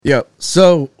Yeah.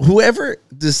 So whoever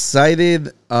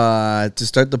decided to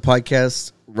start the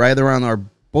podcast right around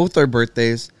both our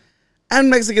birthdays and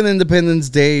Mexican Independence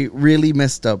Day really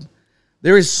messed up.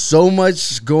 There is so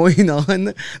much going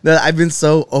on that I've been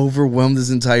so overwhelmed this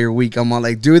entire week. I'm all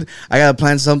like, dude, I gotta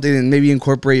plan something and maybe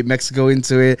incorporate Mexico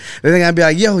into it. Then I'm gonna be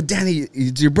like, yo, Danny,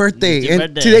 it's your birthday. It's your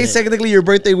birthday. Today's technically your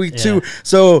birthday week too.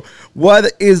 So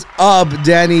what is up,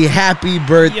 Danny? Happy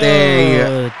birthday.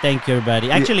 Yo, thank you, everybody.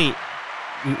 Actually,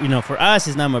 you know, for us,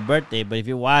 it's not my birthday, but if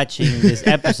you're watching this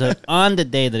episode on the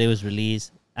day that it was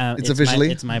released, it's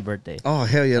officially it's my birthday. Oh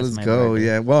hell yeah, That's let's go. birthday.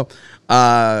 Yeah. Well,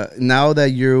 now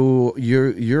that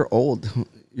you're old,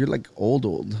 you're like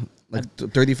old, like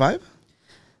 35.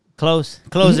 Closer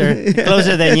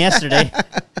than yesterday.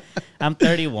 I'm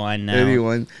 31 now.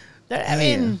 31. I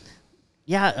mean,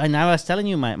 yeah, and I was telling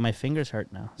you, my fingers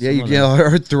hurt now. Yeah, you get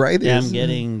arthritis. Yeah, I'm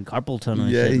getting carpal tunnel.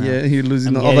 And Yeah, shit now. yeah, you're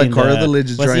losing I'm all that getting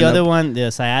cartilage. What's the other one?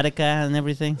 The sciatica and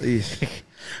everything.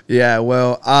 Yeah,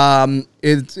 well,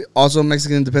 it's also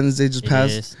Mexican Independence Day just It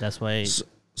passed. is. That's why.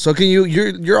 So can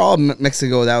you're all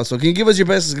Mexico now? So can you give us your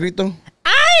best grito?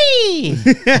 Ay!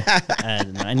 I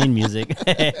don't know. I need music.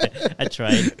 I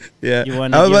tried. Yeah, You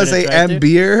wanna I was give about to it a say try and too?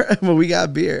 beer, but we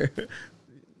got beer.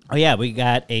 Oh yeah, we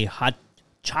got a hot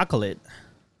chocolate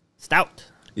stout.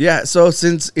 Yeah, so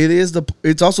since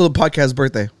it's also the podcast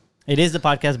birthday. It is the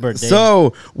podcast birthday.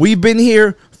 So we've been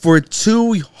here for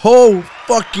 2 whole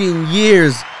fucking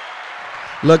years.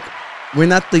 Look, we're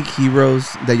not the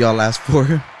heroes that y'all asked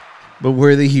for, but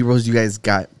we're the heroes you guys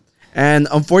got. And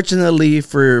unfortunately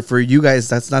for you guys,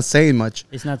 that's not saying much.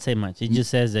 It's not saying much. It just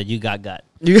says that you got.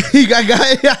 You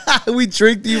got we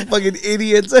tricked you fucking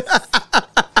idiots.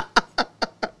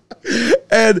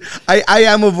 And I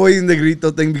am avoiding the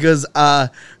grito thing because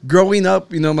growing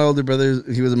up, you know, my older brother,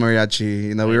 he was a mariachi.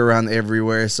 You know, we were around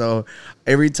everywhere. So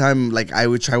every time, like, I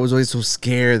would try, I was always so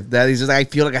scared that he's just, I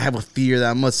feel like I have a fear that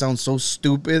I must sound so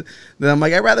stupid that I'm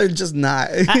like, I'd rather just not.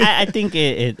 I think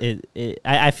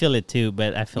I feel it too,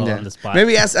 but I feel it on the spot.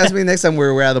 Maybe ask me next time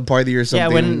we're at a party or something.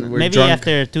 Yeah, when we're maybe drunk.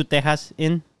 after two Tejas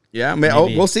in. Yeah,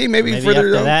 we'll see. Maybe further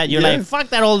after down. that, you're like, fuck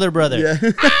that older brother.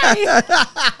 Yeah.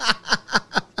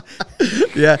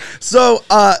 Yeah. So,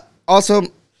 also,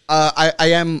 I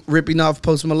am ripping off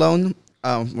Post Malone.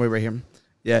 Wait, right here.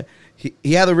 Yeah.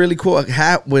 He had a really cool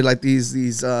hat with like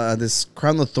this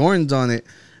crown of thorns on it,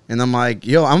 and I'm like,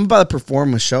 yo, I'm about to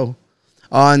perform a show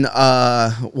on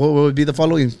what would be the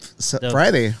following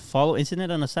Friday. Isn't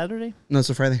it on a Saturday? No, it's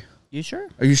a Friday. You sure?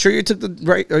 Are you sure you took the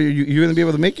right? Are you gonna be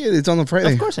able to make it? It's on the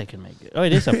Friday. Of course I can make it. Oh,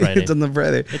 it is a Friday. It's on the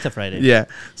Friday. It's a Friday. Yeah.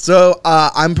 So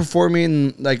I'm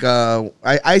performing like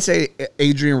I say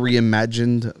Adrian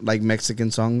reimagined like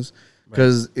Mexican songs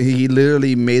because he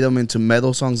literally made them into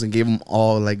metal songs and gave them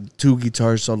all like 2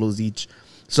 guitar solos each.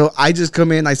 So I just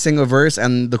come in, I sing a verse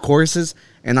and the choruses,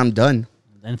 and I'm done.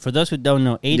 And for those who don't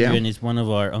know, Adrian is one of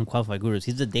our unqualified gurus.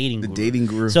 He's the dating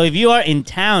guru. So if you are in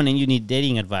town and you need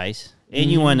dating advice and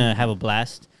you want to have a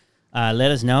blast,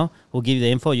 let us know. We'll give you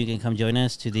the info. You can come join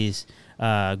us to this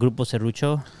Grupo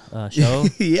Serrucho show.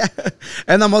 Yeah.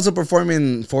 And I'm also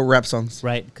performing 4 rap songs.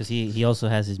 Right, because he also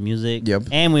has his music. Yep.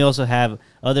 And we also have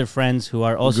other friends who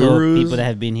are also Gurus. people that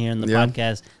have been here on the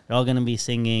podcast. They're all going to be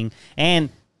singing. And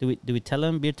do we tell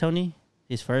him Beer Tony?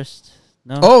 His first?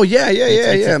 No? Oh, yeah.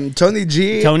 Tony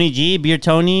G. Tony G, Beer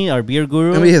Tony, our beer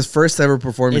guru. I mean, his first ever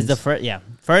performance. is the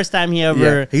first time he ever.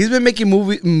 Yeah. He's been making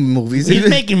movies. He's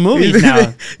making movies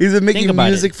now. He's been making about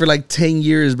music it. for like 10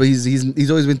 years, but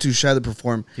he's always been too shy to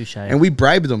perform. Too shy. And we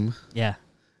bribed him. Yeah.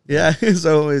 Yeah,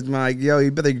 so it's like, yo,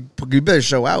 you better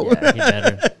show out. Yeah, he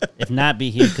better. If not, be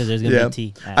here because there's gonna be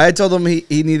tea. I told him he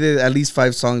needed at least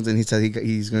 5 songs, and he said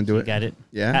he's gonna do it. Got it.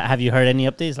 Yeah. Have you heard any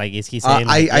updates? Like, is he saying?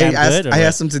 I I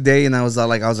asked him today, and I was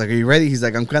like, are you ready? He's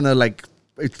like, I'm kind of like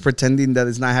pretending that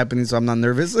it's not happening, so I'm not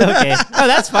nervous. Okay. Oh,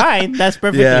 that's fine. That's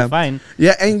perfectly fine.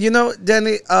 Yeah, and you know,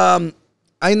 Danny,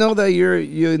 I know that you're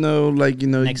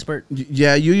An expert.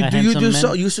 Yeah, you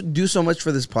do so much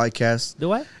for this podcast.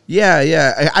 Do I?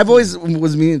 Yeah. I've always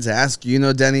was meaning to ask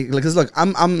you, Danny, because look,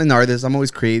 I'm an artist. I'm always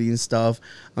creating stuff.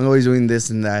 I'm always doing this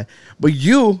and that. But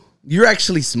you're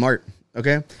actually smart.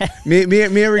 Okay, me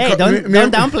and Ricardo. Hey,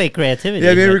 don't downplay creativity.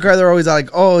 Yeah, me and Ricardo are always like,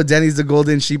 oh, Danny's the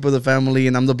golden sheep of the family,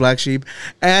 and I'm the black sheep.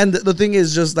 And the thing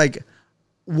is, just like,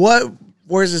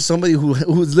 where's somebody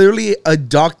who's literally a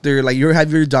doctor, like you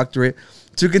have your doctorate,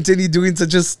 to continue doing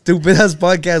such a stupid ass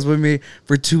podcast with me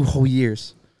for 2 whole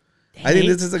years? I think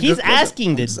this is he's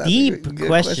asking the deep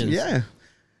questions. Yeah,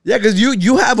 because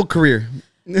you have a career.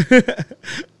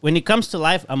 When it comes to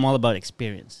life, I'm all about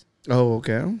experience. Oh,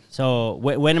 okay. So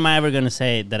when am I ever gonna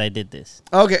say that I did this?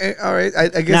 Okay, all right. I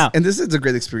guess, now, and this is a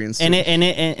great experience too.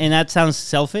 And that sounds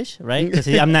selfish, right? Because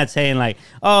I'm not saying like,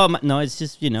 oh no, it's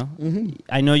just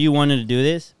I know you wanted to do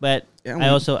this, but I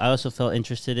also felt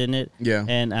interested in it. Yeah,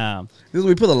 and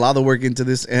we put a lot of work into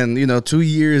this, and 2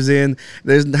 years in,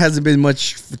 there hasn't been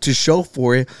much to show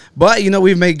for it. But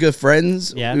we've made good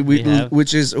friends. Yeah, we have.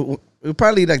 Which is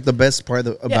probably like the best part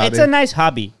about it. It's a nice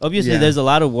hobby. Obviously, there's a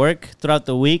lot of work throughout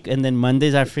the week, and then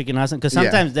Mondays are freaking awesome. Because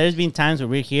sometimes there's been times where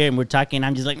we're here and we're talking,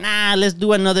 I'm just like, nah, let's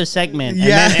do another segment.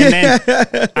 And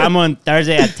then I'm on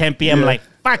Thursday at 10 p.m. like,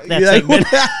 fuck that segment.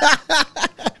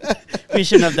 We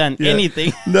shouldn't have done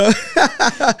anything. No,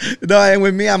 and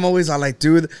with me, I'm always like,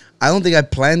 dude, I don't think I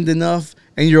planned enough.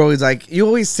 And you're always like, you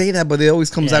always say that, but it always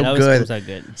comes out good.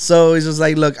 So it's just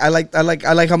like, look, I like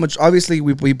how much. Obviously,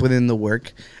 we put in the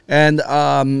work, and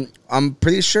I'm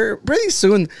pretty sure pretty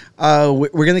soon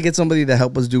we're gonna get somebody to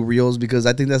help us do reels, because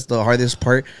I think that's the hardest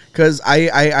part. Because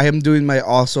I am doing my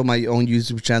own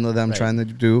YouTube channel that I'm trying to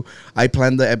do. I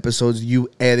plan the episodes, you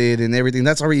edit and everything.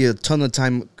 That's already a ton of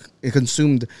time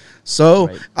consumed. So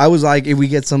I was like, if we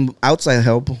get some outside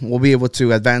help, we'll be able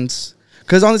to advance.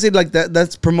 Because honestly, like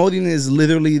that's promoting is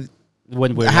literally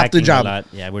when we're half the job.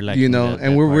 Yeah, we're lacking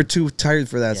and we're too tired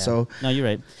for that. Yeah. So no, you're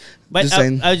right. But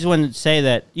I just want to say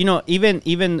that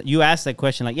even you asked that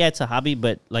question, like, it's a hobby,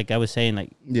 but like I was saying,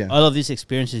 like all of these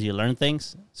experiences, you learn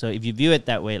things. So if you view it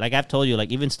that way, like I've told you,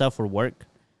 like even stuff for work.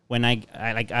 When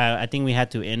I think we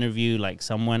had to interview like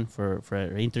someone for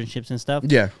internships and stuff.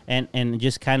 Yeah. And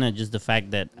just kind of just the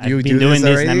fact that I've been doing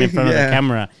this and I'm in front of the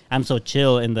camera. I'm so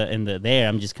chill in the there.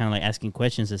 I'm just kind of like asking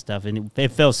questions and stuff. And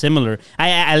it felt similar.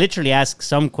 I literally asked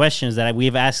some questions that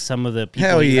we've asked some of the people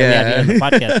that we have here on the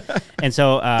podcast. And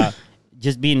so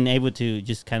just being able to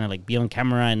just kind of like be on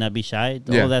camera and not be shy,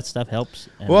 all that stuff helps.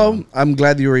 And, well, I'm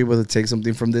glad you were able to take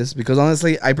something from this, because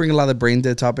honestly, I bring a lot of brain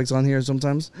dead topics on here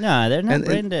sometimes. No, they're not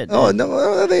brain dead. Oh,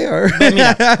 no, they are. But,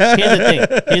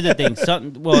 here's the thing.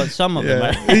 Some of them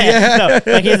are.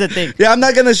 But here's the thing. Yeah, I'm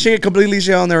not going to completely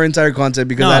share on our entire content,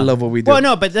 because I love what we do. Well,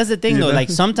 no, but that's the thing, though.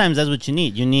 Like, sometimes that's what you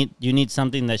need. You need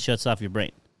something that shuts off your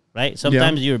brain, right?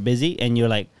 Sometimes you're busy and you're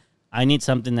like, I need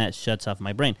something that shuts off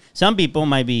my brain. Some people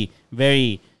might be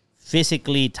very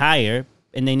physically tired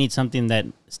and they need something that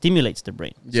stimulates the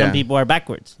brain. Yeah. Some people are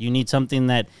backwards. You need something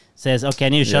that says, okay, I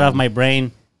need to shut off my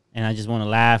brain and I just want to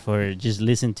laugh or just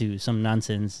listen to some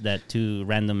nonsense that two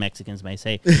random Mexicans might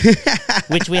say,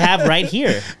 which we have right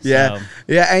here. Yeah. So.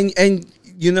 Yeah. And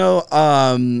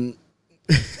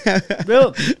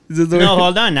Bro, no,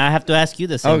 hold on. Now I have to ask you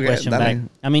the same question back.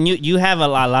 I mean, you have a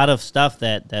lot of stuff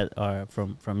that are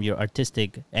from your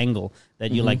artistic angle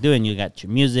that you like doing. You got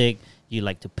your music. You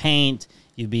like to paint.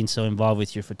 You've been so involved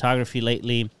with your photography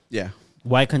lately. Yeah.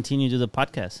 Why continue to do the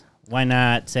podcast? Why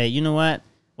not say, you know what?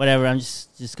 Whatever. I'm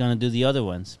just gonna do the other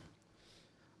ones.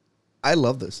 I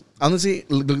love this. Honestly,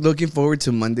 looking forward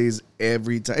to Mondays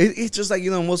every time. It's just like,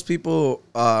 most people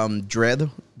dread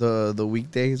the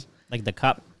weekdays. Like the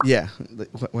cop? Yeah.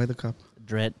 Why the cop?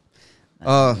 Dread.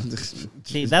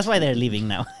 See, that's why they're leaving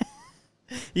now.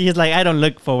 He's like, I don't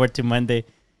look forward to Monday.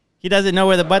 He doesn't know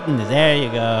where the button is. There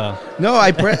you go. No,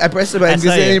 I pressed the button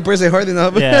because I didn't press it hard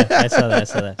enough. Yeah, I saw that.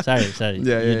 Sorry.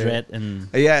 Yeah, you dread and...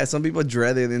 Yeah, some people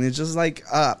dread it, and it's just like,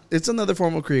 it's another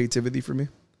form of creativity for me.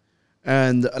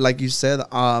 And like you said,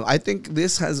 I think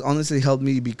this has honestly helped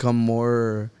me become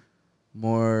more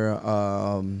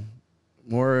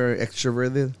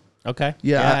extroverted. Okay.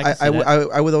 Yeah,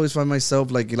 I would always find myself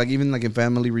like even like in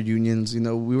family reunions,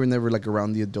 we were never like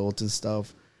around the adults and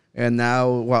stuff. And now,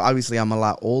 well, obviously I'm a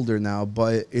lot older now,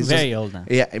 but it's very old now.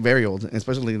 Yeah, very old,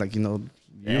 especially like you.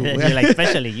 You're like,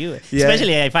 especially you,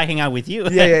 especially if I hang out with you.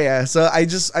 Yeah. So I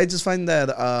just find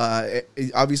that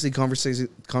obviously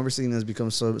conversating has become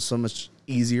so much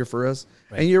easier for us.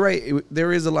 Right. And you're right,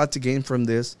 there is a lot to gain from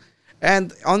this.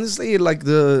 And honestly, like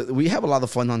we have a lot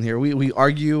of fun on here. We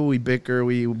argue, we bicker,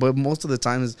 but most of the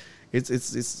time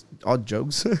it's all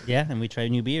jokes. Yeah, and we try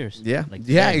new beers. Yeah, like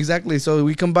exactly. So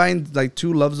we combined like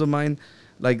two loves of mine,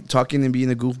 like talking and being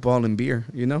a goofball and beer.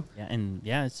 Yeah, and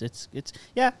it's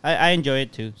I enjoy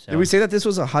it too. So. Did we say that this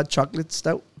was a hot chocolate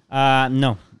stout?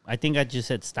 No, I think I just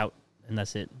said stout, and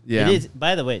that's it. Yeah. It is.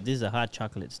 By the way, this is a hot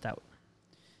chocolate stout.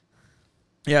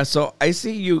 Yeah. So I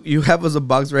see you have us a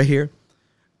box right here.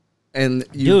 And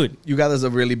you got us a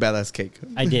really badass cake.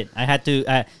 I did. I had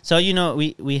to. So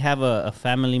we have a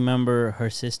family member. Her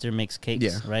sister makes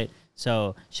cakes, right?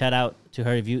 So shout out to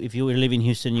her. If you live in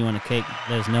Houston, you want a cake,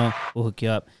 let us know. We'll hook you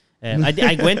up.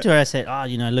 I went to her. I said, I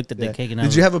looked at the cake. And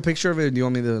did you have a picture of it? Do you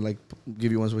want me to like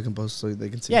give you one so we can post so they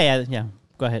can see? Yeah.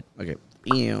 Go ahead. Okay.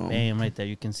 Bam, right there.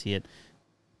 You can see it.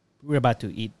 we're about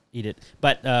to eat it.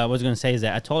 But what I was gonna say is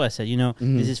that I said,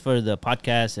 this is for the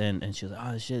podcast, and she was like,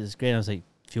 oh, this shit is great. I was like,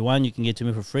 if you want, you can get to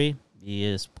me for free. He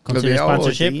is considered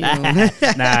sponsorship. Nah,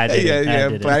 I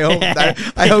didn't.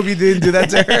 I hope you didn't do that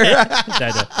to her.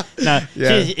 No,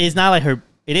 it's not like her.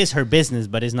 It is her business,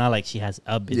 but it's not like she has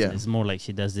a business. Yeah. It's more like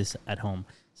she does this at home.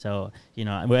 So,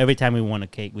 every time we want a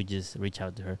cake, we just reach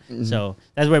out to her. Mm-hmm. So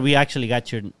that's where we actually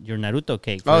got your Naruto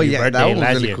cake for your birthday that was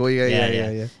last really year. Cool.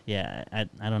 Yeah. I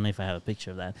don't know if I have a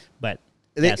picture of that, but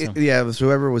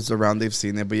whoever was around, they've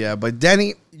seen it. But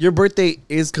Danny, your birthday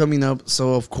is coming up,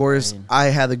 so of course I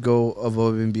had to go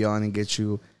above and beyond and get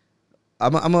you.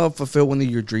 I'm gonna fulfill one of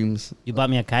your dreams. You bought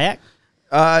me a kayak?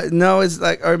 No, it's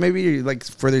like, or maybe you're like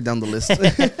further down the list.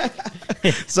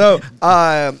 So,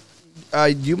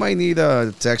 you might need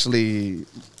to actually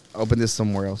open this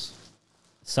somewhere else.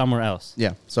 Somewhere else.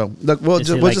 Yeah. So look, we'll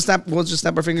just snap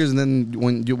our fingers, and then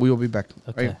we will be back.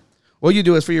 Okay. Right? What you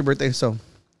do is for your birthday, so.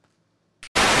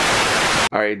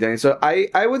 All right, Danny. So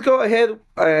I would go ahead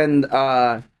and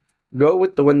go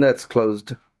with the one that's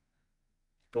closed.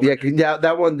 Yeah,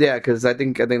 that one. Yeah, because I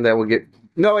think that will get.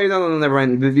 No, wait, no, never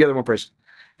mind. The other one first,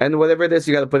 and whatever it is,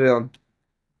 you got to put it on.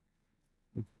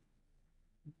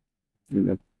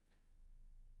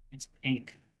 It's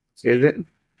pink. Is it?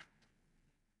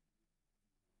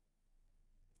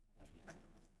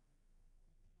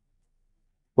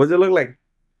 What does it look like?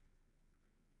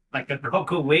 Like a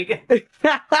Goku wig?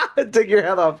 Take your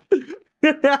head off.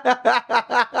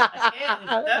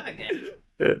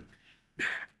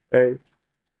 Hey.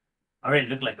 Already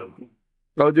look like Goku.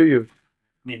 Oh, do you?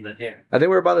 I mean, the hair. I think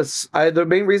we're about to... the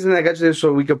main reason I got you this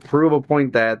so we could prove a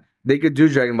point that they could do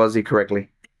Dragon Ball Z correctly.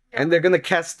 And they're going to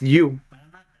cast you. But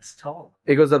I'm not this tall.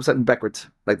 It goes upside and backwards.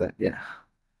 Like that, yeah.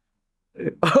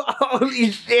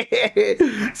 Holy shit!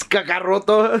 It's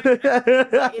Kakaroto.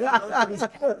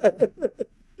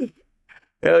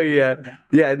 Hell yeah.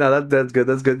 Yeah, no, that's good.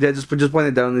 That's good. Yeah, just point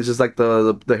it down. It's just like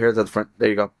the hairs at the front. There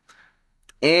you go.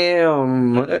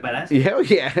 Hell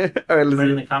yeah. All right, put it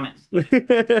in the comments.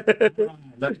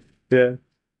 Yeah.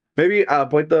 Maybe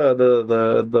point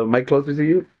the mic closer to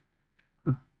you.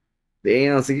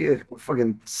 Damn, see, we're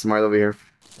fucking smart over here.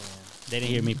 Yeah. They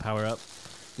didn't hear me power up.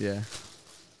 Yeah.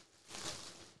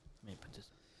 Let me put this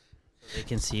so they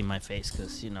can see my face,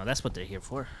 because that's what they're here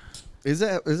for. Is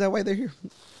that why they're here?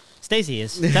 Stacy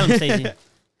is. Tell him, Stacy.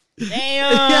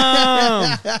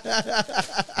 Damn!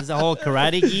 It's a whole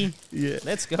karate gi. Yeah.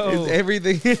 Let's go. It's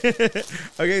everything.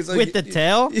 Okay, so with the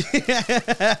tail.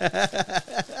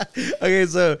 Okay,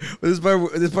 so this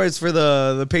part is for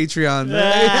the Patreon.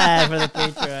 Right? For the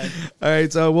Patreon. All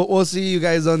right, so we'll see you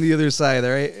guys on the other side.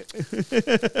 All right.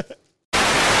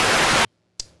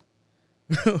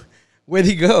 Where'd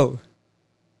he go?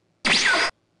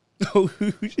 Oh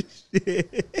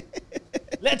shit.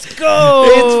 Let's go!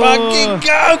 It's fucking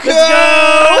Goku!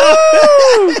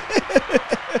 Let's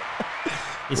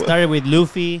go! It started with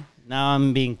Luffy. Now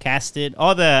I'm being casted.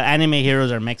 All the anime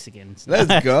heroes are Mexicans.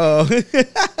 Let's go!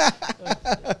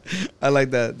 I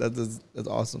like that. That's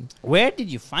awesome. Where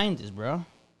did you find this, bro?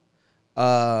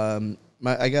 I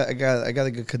got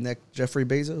a good connect. Jeffrey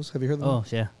Bezos. Have you heard of him? Oh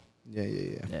yeah.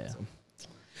 Yeah. So,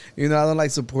 I don't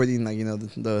like supporting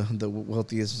the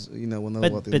wealthiest, one of the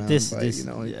wealthiest. But this,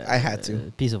 I had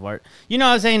to. Piece of art.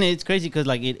 I was saying it's crazy because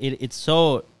it's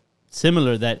so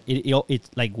similar that it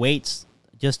like weights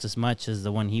just as much as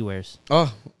the one he wears.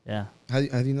 Oh yeah. How do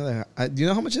you know that? Do you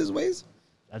know how much his weighs?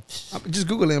 Just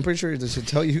Google it. I'm pretty sure this should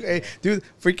tell you. Hey, dude,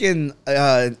 freaking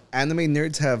anime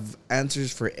nerds have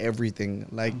answers for everything.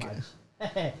 Like,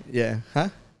 yeah, huh?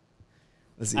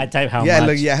 Let's see. I type how much. Yeah,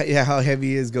 look, yeah. How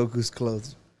heavy is Goku's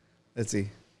clothes? Let's see.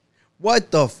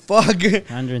 What the fuck?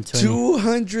 120.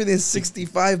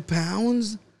 265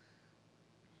 pounds?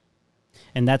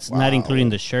 And that's not including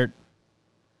the shirt.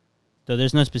 So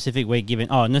there's no specific weight given.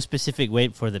 Oh, no specific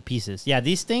weight for the pieces. Yeah,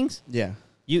 these things. Yeah.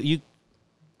 You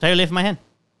try to lift my hand.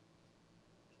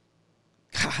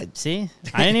 God. See?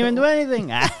 I didn't even do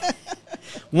anything.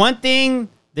 One thing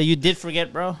that you did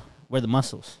forget, bro, were the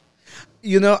muscles. I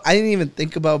didn't even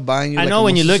think about buying you. I know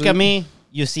when you look at me,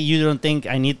 you see, you don't think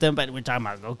I need them, but we're talking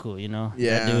about Goku,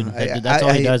 Yeah. That dude, that's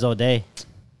all he does all day.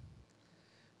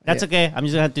 That's okay. I'm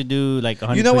just going to have to do like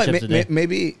 100 push-ups a day.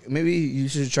 Maybe you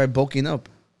should try bulking up.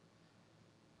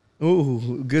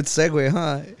 Ooh, good segue,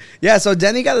 huh? Yeah, so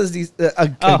Danny got us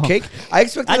a cake. I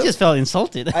just felt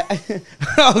insulted.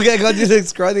 Okay, got this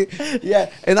scrawny. Yeah,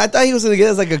 and I thought he was gonna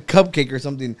get us like a cupcake or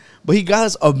something, but he got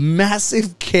us a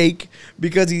massive cake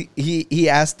because he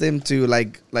asked him to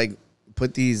like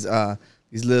put these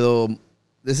little.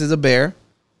 This is a bear,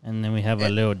 and then we have a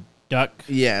little duck.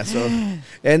 Yeah, so...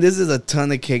 And this is a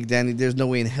ton of cake, Danny. There's no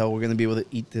way in hell we're going to be able to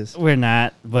eat this. We're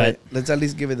not, but... let's at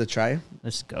least give it a try.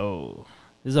 Let's go.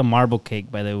 This is a marble cake,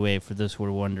 by the way, for those who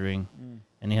are wondering.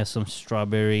 And it has some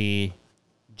strawberry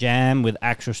jam with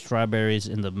actual strawberries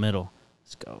in the middle.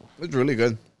 Let's go. It's really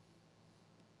good.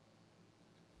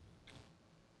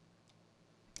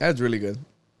 That's really good.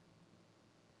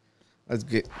 Let's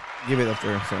give it up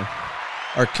for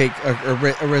our cake, our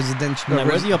residential.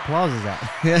 Where the applause is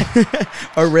at?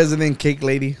 Our resident cake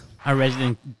lady. Our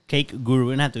resident cake guru.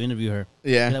 We're gonna have to interview her.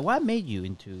 Yeah. Like, what made you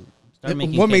into? What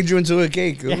made you into a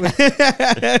cake?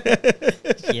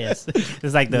 Yes,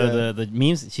 it's like the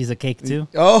memes. She's a cake too.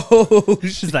 Oh,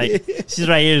 she's right here.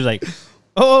 She's like,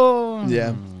 oh,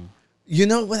 yeah. You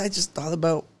know what I just thought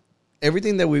about?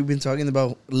 Everything that we've been talking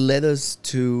about led us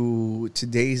to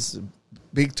today's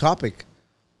big topic: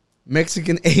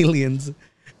 Mexican aliens.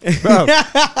 Bro.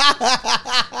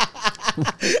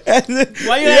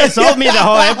 Why you insult me the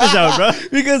whole episode, bro?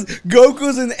 Because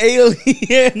Goku's an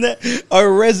alien,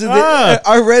 our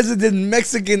resident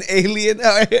Mexican alien.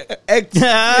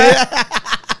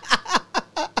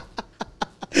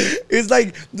 It's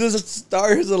like the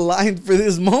stars aligned for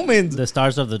this moment. The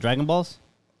stars of the Dragon Balls.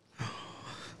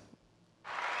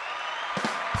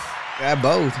 Yeah,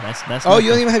 both. That's you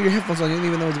don't even have your headphones on. You don't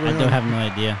even know what's going on. I don't have no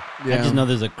idea. Yeah. I just know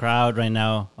there's a crowd right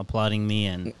now applauding me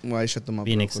and I shut them up.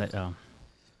 Being excited. Oh.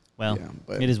 Well,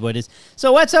 it is what it is.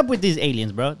 So what's up with these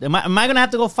aliens, bro? Am I gonna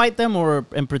have to go fight them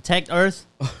and protect Earth?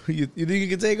 You think you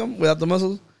can take them without the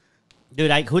muscles? Dude,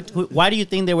 why do you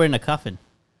think they were in a coffin?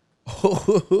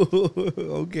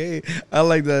 Okay, I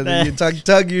like that. You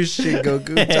talk your shit,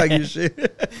 Goku. Talk your shit.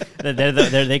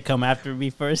 They come after me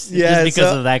first. Yeah, just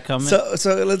because of that comment.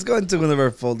 So let's go into one of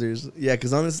our folders. Yeah,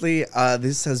 because honestly,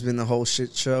 this has been a whole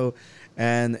shit show,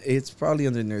 and it's probably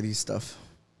under nerdy stuff.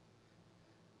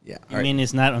 Yeah, you mean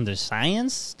it's not under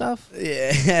science stuff?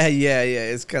 Yeah.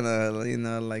 It's kind of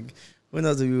like who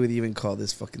knows if we would even call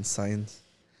this fucking science.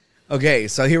 Okay,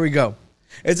 so here we go.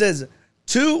 It says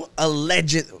 2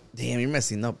 alleged. Damn, you're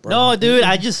messing up, bro. No, dude,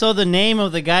 I just saw the name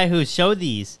of the guy who showed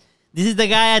these. This is the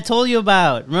guy I told you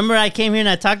about. Remember I came here and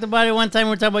I talked about it one time. We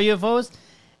were talking about UFOs.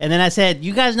 And then I said,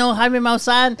 you guys know Jaime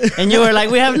Maussan? And you were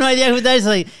like, we have no idea who that is.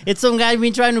 Like, it's some guy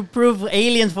been trying to prove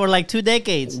aliens for like 2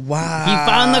 decades. Wow. He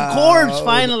found the corpse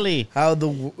finally. How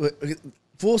the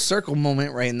full circle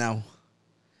moment right now.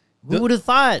 Who would have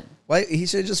thought? Why he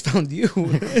should have just found you.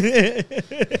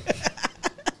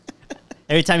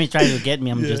 Every time he tries to get me,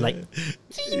 I'm just like...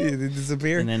 They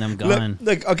disappear. And then I'm gone.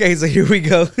 Look, okay, so here we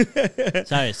go.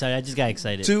 Sorry, I just got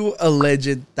excited. 2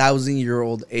 alleged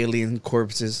 1,000-year-old alien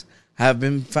corpses have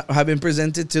been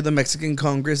presented to the Mexican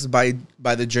Congress by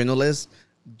the journalist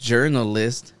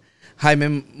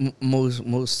Jaime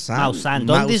Maussan.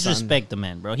 Don't disrespect the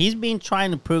man, bro. He's been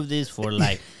trying to prove this for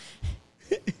like...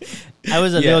 I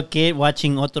was a little kid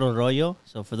watching Otro Rollo.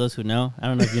 So for those who know, I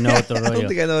don't know if you know Otro Rollo. I don't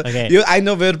think I know. Okay. I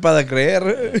know Ver para creer.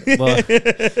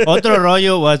 Otro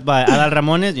Rollo was by Adal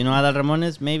Ramones. You know Adal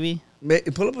Ramones, maybe?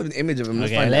 Pull up an image of him.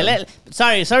 Okay.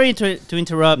 Sorry to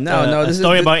interrupt. No, this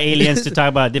story about aliens to talk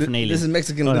about different aliens. This is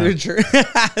Mexican literature.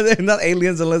 They're not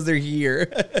aliens unless they're here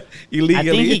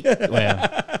illegally.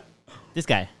 This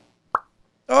guy.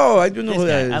 Oh, I do know who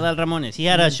that is. Adal Ramones. He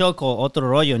had a show called Otro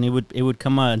Rollo, and it would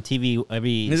come on TV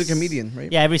every... He's a comedian, right?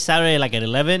 Yeah, every Saturday, like at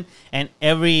 11. And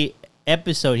every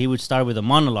episode, he would start with a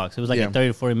monologue. So it was like a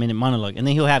 30 to 40-minute monologue. And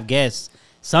then he'll have guests.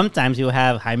 Sometimes he'll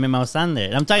have Jaime Maussan there.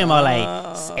 And I'm talking about like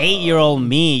 8-year-old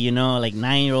me, like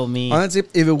 9-year-old me. Honestly,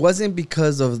 if it wasn't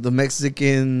because of the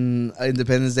Mexican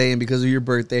Independence Day and because of your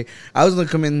birthday, I was going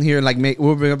to come in here and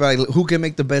we'll bring up who can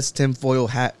make the best tinfoil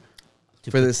hat.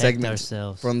 For the segment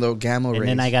ourselves from the gamma rays. And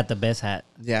then I got the best hat.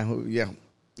 Yeah. You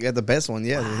got the best one,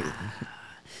 yeah.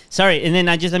 Sorry, and then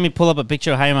let me pull up a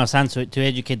picture of Jaime Maussan to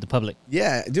educate the public.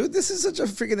 Yeah, dude, this is such a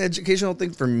freaking educational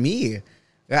thing for me.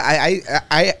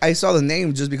 I saw the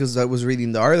name just because I was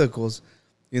reading the articles,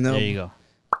 There you go.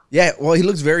 Yeah, well, he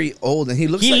looks very old, and he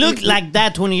looked like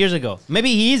that 20 years ago.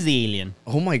 Maybe he is the alien.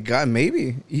 Oh my god,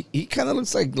 maybe he kind of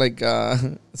looks like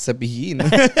Cepillín,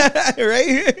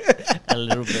 right? A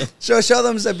little bit. Show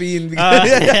them Cepillín.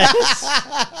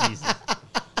 Jesus.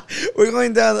 We're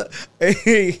going down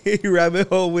a rabbit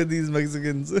hole with these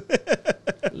Mexicans.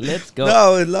 Let's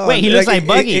go. No. Wait, he looks like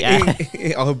Buggy.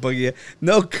 Buggy.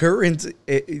 No current.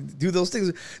 Dude, those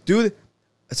things. Dude,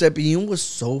 Cepillín was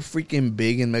so freaking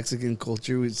big in Mexican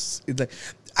culture. It's like,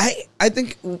 I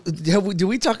think, do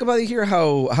we talk about it here?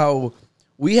 How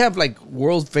we have like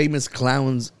world famous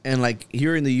clowns, and like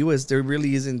here in the U.S. there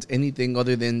really isn't anything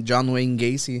other than John Wayne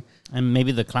Gacy and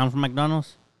maybe the clown from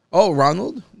McDonald's. Oh,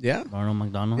 Ronald? Yeah. Ronald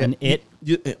McDonald. Yeah. And It?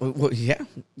 Yeah.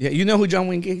 You know who John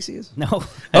Wayne Gacy is? No.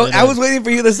 I was waiting for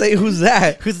you to say, who's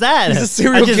that? Who's that? He's a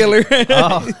serial killer.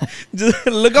 Oh. Just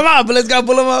look him up. Let's go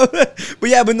pull him up.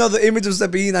 But no, the image of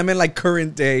Cepillín, I meant like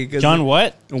current day. John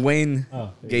what? Wayne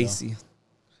Gacy.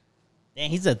 Dang,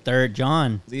 he's a third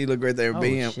John. See, look right there.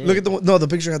 Look at the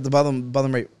picture at the bottom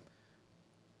right.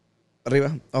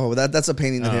 Arriba. Oh, that's a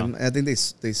painting of him. I think they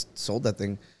sold that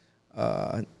thing.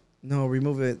 No,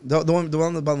 remove it. The one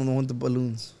on the bottom, the one with the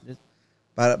balloons.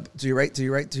 But to your right,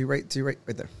 right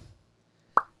there.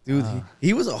 Dude,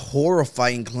 he was a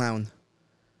horrifying clown.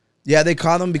 Yeah, they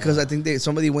caught him because I think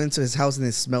somebody went to his house and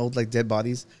it smelled like dead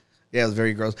bodies. Yeah, it was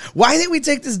very gross. Why didn't we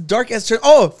take this dark ass turn?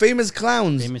 Oh, famous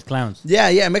clowns. Famous clowns.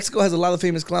 Yeah. Mexico has a lot of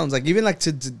famous clowns. Like even like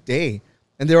to today.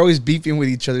 And they're always beefing with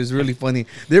each other. It's really funny.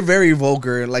 They're very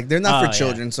vulgar. Like they're not for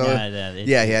children. So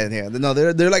yeah. No,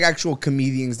 they're like actual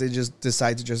comedians. They just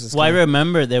decide to dress as. Well, I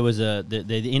remember there was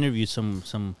they interviewed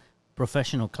some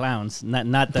professional clowns,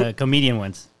 not the comedian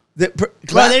ones. They're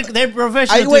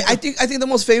professional. I think the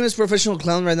most famous professional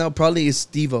clown right now probably is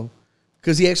Steve-O.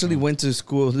 Because he actually went to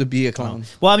school to be a clown.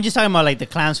 Well, I'm just talking about like the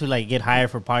clowns who like get hired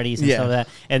for parties and stuff like that.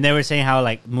 And they were saying how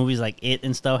like movies like It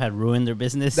and stuff had ruined their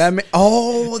business. That makes a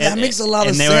lot of sense.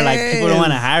 And they were like, people don't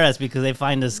want to hire us because they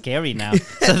find us scary now.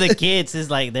 So the kids is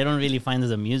like, they don't really find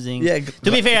us amusing. Yeah. To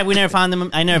be fair, we never found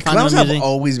them. I never found them amusing. Clowns have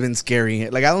always been scary.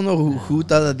 Like I don't know who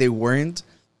thought that they weren't,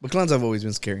 but clowns have always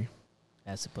been scary.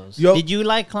 I suppose. Did you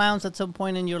like clowns at some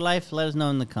point in your life? Let us know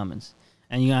in the comments.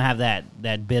 And you're gonna have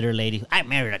that bitter lady. I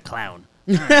married a clown.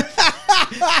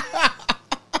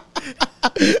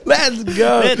 Let's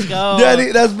go,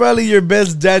 Daddy. That's probably your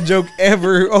best dad joke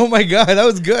ever. Oh my god, that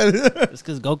was good. It's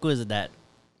because Goku is a dad.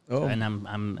 Oh, and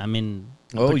I'm in.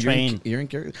 Oh, you're in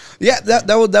character. Yeah,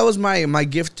 that was my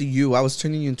gift to you. I was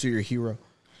turning you into your hero.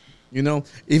 You know,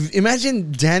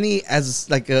 imagine Danny as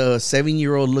like a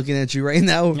 7-year-old looking at you right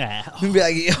now. Yeah. He'd be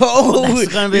like, that's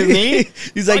gonna be me.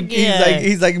 he's like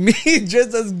me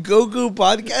just as Goku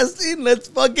podcasting. Let's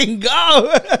fucking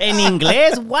go. In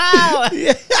English, wow.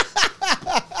 Yeah.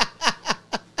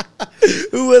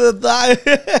 Who would have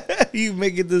thought you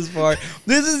make it this far?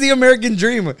 This is the American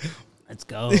dream. Let's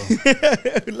go.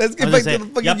 Let's get back to the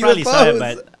fucking y'all probably saw it,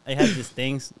 but I had these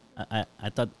things. I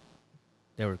thought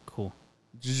they were cool.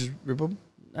 Did you just rip them?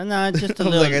 No, just a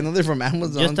little. Like I know they're from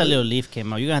Amazon. Just a little leaf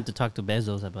came out. You're going to have to talk to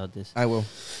Bezos about this. I will.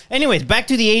 Anyways, back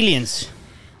to the aliens.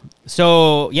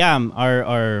 So, yeah,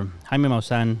 our Jaime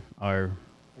Maussan, our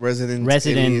resident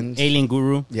alien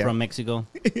guru from Mexico.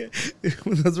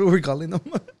 That's what we're calling him.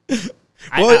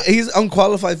 Well, he's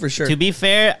unqualified for sure. To be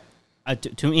fair,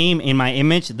 to me, in my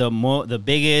image, the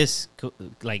biggest,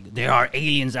 like, there are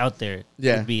aliens out there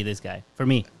would be this guy, for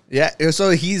me. Yeah,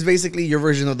 so he's basically your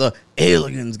version of the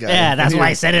aliens guy. Yeah, that's why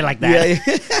I said it like that.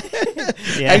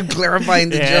 Yeah. I'm clarifying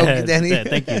the joke, Danny. Yeah,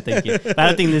 thank you. But I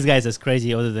don't think this guy's as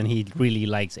crazy other than he really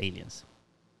likes aliens.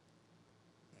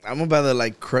 I'm about to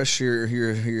like crush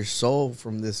your soul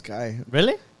from this guy.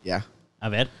 Really? Yeah. I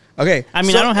bet. Okay. I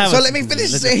mean, I don't have. So let me finish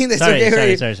saying this.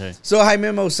 Sorry. So Jaime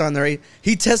Maussan, right?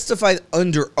 He testified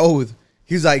under oath.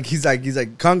 He's like,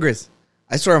 Congress,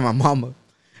 I swear on my mama.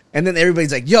 And then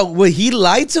everybody's like, yo, well, he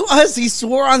lied to us? He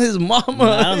swore on his mama.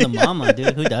 Not on the mama,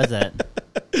 dude. Who does that?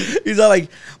 He's all like,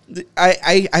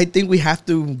 I think we have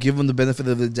to give him the benefit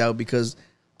of the doubt because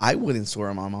I wouldn't swear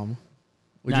on my mama.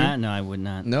 Would you? No, I would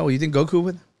not. No, you think Goku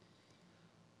would?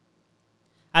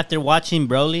 After watching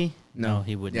Broly? No,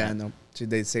 he would not. Yeah, no.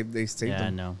 They saved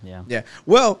him. No. Yeah.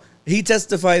 Well, he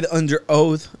testified under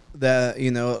oath that,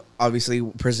 obviously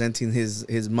presenting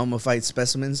his mummified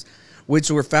specimens, which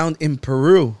were found in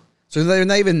Peru. So they're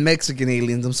not even Mexican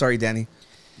aliens. I'm sorry, Danny.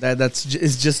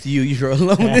 It's just you. You're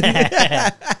alone.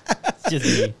 It's just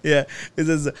me. Yeah. It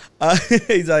says,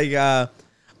 he's like,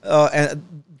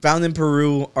 and found in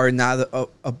Peru are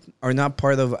not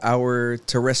part of our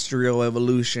terrestrial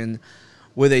evolution,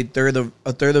 with a third of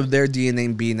their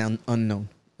DNA being unknown.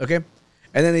 Okay,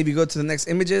 and then if you go to the next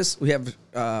images, we have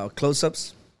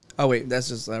close-ups. Oh wait, that's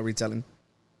just retelling.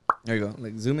 There you go.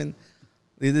 Like zoom in.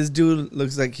 This dude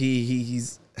looks like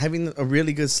he's having a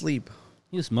really good sleep.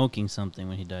 He was smoking something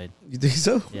when he died. You think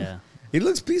so? Yeah. He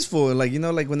looks peaceful. Like,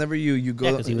 like whenever you go...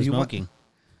 Yeah, because he was smoking.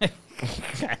 I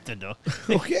don't know.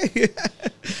 Okay.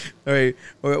 All right.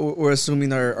 We're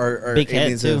assuming our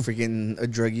aliens are freaking a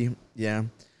druggie. Yeah.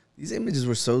 These images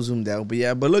were so zoomed out. But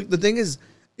yeah. But look, the thing is,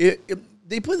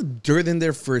 they put dirt in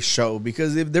there for show.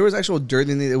 Because if there was actual dirt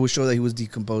in it, it would show that he was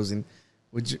decomposing.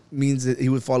 Which means that he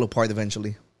would fall apart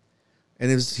eventually.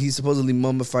 And if he's supposedly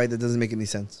mummified, that doesn't make any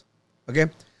sense. Okay?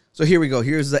 So here we go.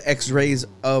 Here's the x-rays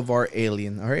of our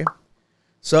alien. All right?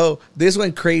 So this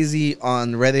went crazy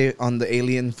on Reddit, on the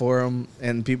alien forum,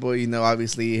 and people,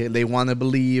 obviously they want to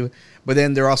believe, but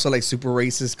then they're also like super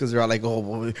racist because they're all like, oh,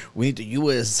 well, we need the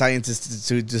U.S. scientists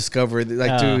to discover,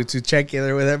 to check it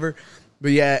or whatever.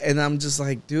 But yeah, and I'm just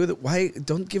like, dude, why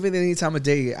don't give it any time of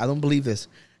day? I don't believe this.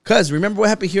 Because remember what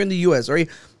happened here in the U.S., right?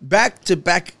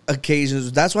 Back-to-back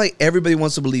occasions. That's why everybody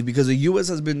wants to believe, because the U.S.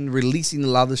 has been releasing a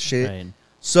lot of this shit. Right.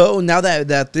 So now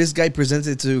that this guy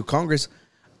presented to Congress,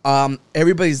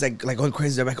 everybody's like going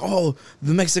crazy. They're like, oh,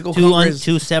 the Mexico Congress.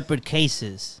 Two separate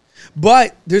cases.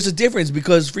 But there's a difference,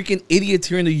 because freaking idiots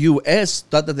here in the U.S.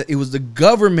 thought that it was the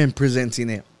government presenting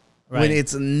it, right, when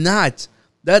it's not.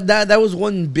 That was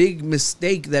one big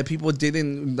mistake that people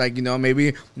didn't,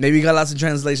 maybe got lots of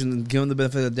translation and give them the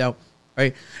benefit of the doubt,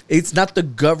 right? It's not the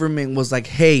government was like,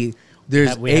 hey,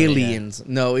 there's aliens.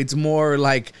 No, it's more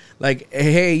like,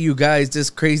 hey, you guys,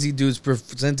 this crazy dude's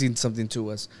presenting something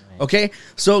to us. Right. Okay?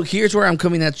 So here's where I'm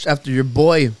coming at after your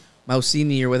boy,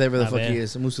 Mausini, or whatever the fuck he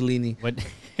is, Mussolini. What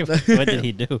did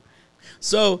he do?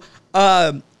 So,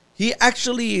 he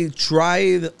actually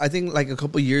tried, I think, like a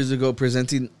couple years ago,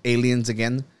 presenting aliens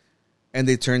again, and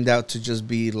they turned out to just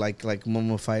be like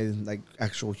mummified, like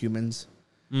actual humans.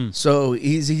 So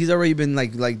he's already been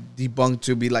like debunked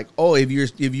to be like, oh, if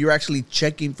you're actually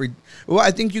checking for, well,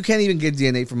 I think you can't even get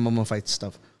DNA from mummified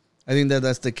stuff. I think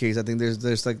that's the case. I think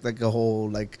there's like a whole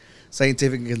like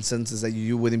scientific consensus that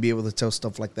you wouldn't be able to tell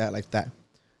stuff like that.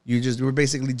 We're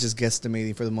basically just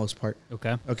guesstimating for the most part.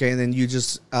 Okay, and then you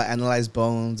just analyze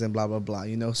bones and blah, blah, blah,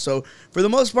 So for the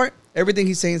most part, everything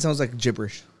he's saying sounds like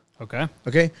gibberish.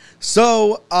 Okay.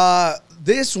 So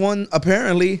this one,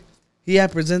 apparently, he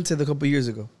had presented a couple years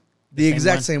ago. The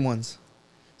exact same ones.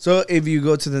 So if you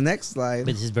go to the next slide.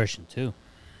 But this is version 2.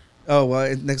 Oh,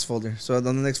 well, next folder. So on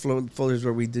the next folder is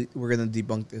where we're going to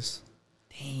debunk this.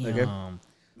 Damn. Okay?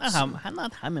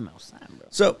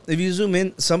 So if you zoom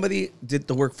in, somebody did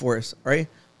the work for us, right?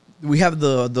 We have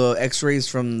the X-rays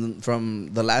from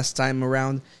the last time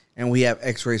around, and we have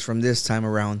X-rays from this time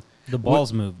around. The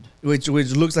balls moved, which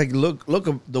looks like look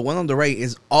the one on the right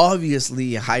is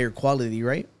obviously a higher quality,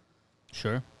 right?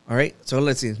 Sure. All right. So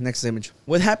let's see next image.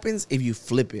 What happens if you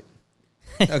flip it?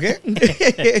 Okay.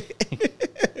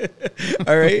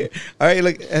 All right.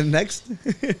 Look, and next,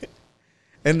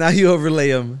 and now you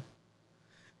overlay them.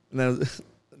 Now,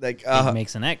 it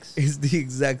makes an X. It's the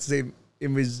exact same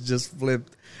image, just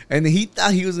flipped. And he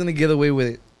thought he was going to get away with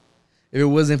it if it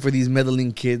wasn't for these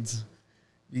meddling kids.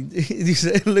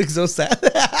 It looks so sad.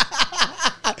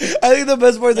 I think the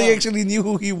best part is they actually knew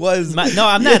who he was. No,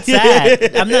 I'm not sad.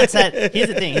 Here's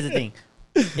the thing.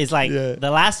 It's like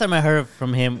the last time I heard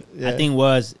from him, I think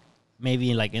was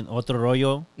maybe like an Otro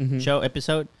Rollo show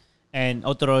episode. And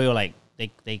Otro Rollo, like,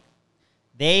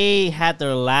 they had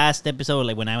their last episode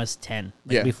like when I was 10.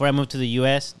 Before I moved to the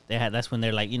US, that's when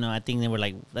they're like, I think they were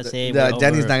like, let's say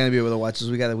Danny's not gonna be able to watch us.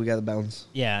 We got to bounce.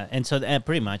 Yeah, and so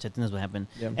pretty much I think that's what happened.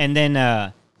 Yeah. And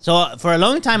then so for a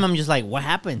long time I'm just like, what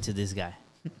happened to this guy?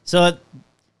 So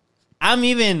I'm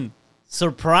even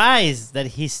surprised that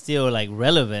he's still like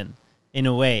relevant in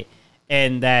a way,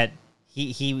 and that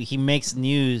he makes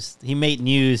news. He made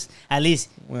news. At least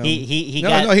he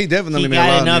definitely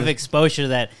got enough exposure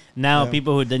that now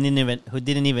people who didn't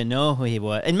even know who he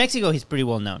was. In Mexico, he's pretty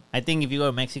well known. I think if you go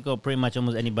to Mexico, pretty much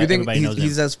almost everybody knows him.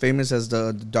 He's as famous as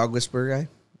the dog whisperer guy.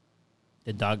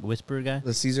 The dog whisperer guy.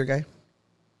 The Caesar guy.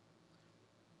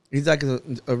 He's like a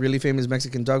really famous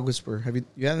Mexican dog whisperer.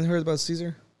 You haven't heard about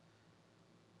Caesar?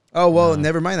 Oh, well,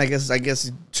 never mind. I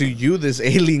guess to you, this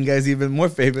alien guy's even more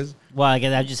famous. Well, I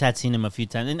guess I just had seen him a few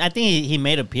times. And I think he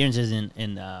made appearances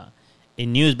in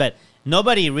news, but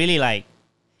nobody really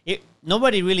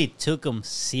nobody really took him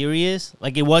serious.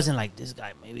 Like, it wasn't like, this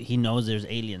guy, maybe he knows there's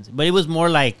aliens. But it was more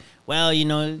like, well,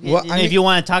 if you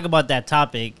want to talk about that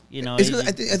topic, I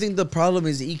think the problem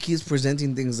is he keeps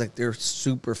presenting things like they're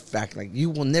super fact. Like, you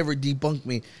will never debunk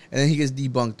me. And then he gets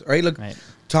debunked. Right? Look, right.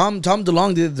 Tom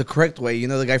DeLonge did it the correct way.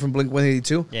 The guy from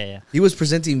Blink-182? Yeah. He was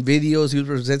presenting videos. He was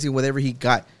presenting whatever he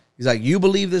got. He's like, you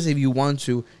believe this if you want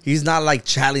to. He's not like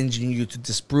challenging you to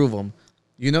disprove him.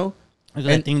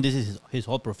 I think this is his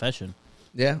whole profession.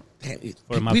 Yeah.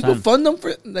 People fund him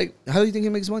for, like, how do you think he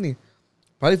makes money?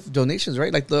 Probably donations,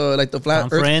 right? Like the flat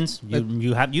conference. I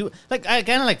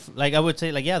would say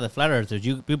the flat earthers.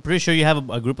 You're pretty sure you have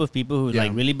a group of people who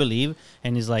like really believe,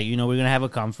 and it's like, we're gonna have a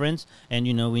conference, and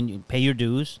when you pay your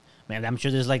dues. Man, I'm sure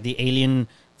there's like the Alien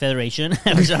Federation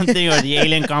or something, or the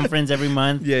Alien Conference every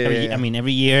month.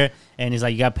 Every year, and it's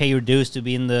like you gotta pay your dues to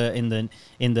be in the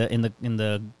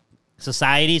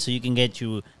society, so you can get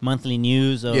your monthly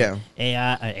news of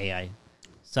AI.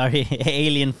 Sorry,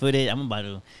 alien footage. I'm about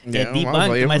to get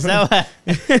debunked myself.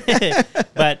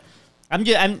 But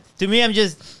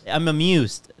I'm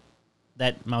amused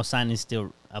that Maussan is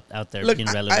still out there being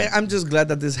relevant. I'm just glad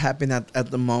that this happened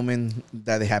at the moment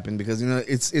that it happened, because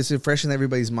it's fresh in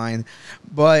everybody's mind.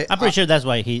 But I'm pretty sure that's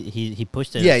why he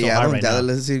pushed it. Yeah, I don't doubt it.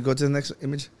 Let's see. Go to the next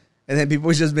image. And then people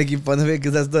were just making fun of it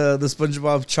because that's the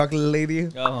SpongeBob chocolate lady.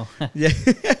 Oh, yeah.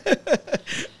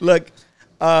 Look,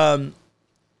 I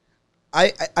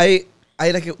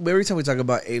like it. Every time we talk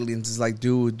about aliens, it's like,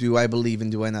 do I believe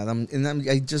and do I not?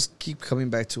 I just keep coming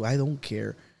back to, I don't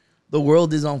care. The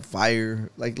world is on fire.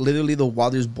 Like, literally, the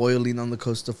water's boiling on the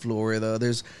coast of Florida.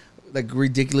 There's like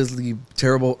ridiculously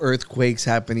terrible earthquakes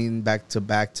happening back to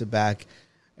back to back.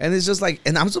 And it's just like,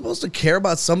 and I'm supposed to care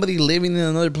about somebody living in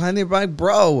another planet? Like,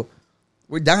 bro,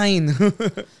 we're dying.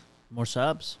 More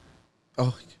subs.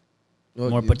 Oh, well,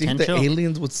 more potential. Think the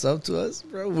aliens would sub to us,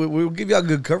 bro? We'll give y'all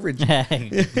good coverage.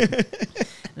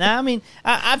 Nah, I mean,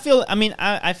 I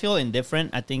feel indifferent.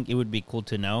 I think it would be cool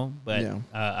to know, but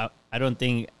I don't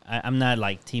think I'm not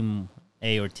like Team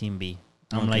A or Team B.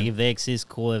 I'm like, if they exist,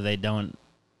 cool. If they don't,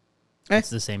 it's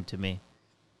the same to me.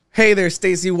 Hey there,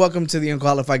 Stacy. Welcome to the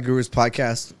Unqualified Gurus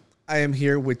podcast. I am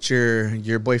here with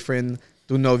your boyfriend,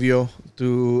 tu novio,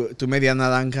 tu media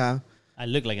naranja. I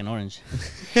look like an orange.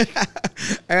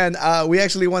 And we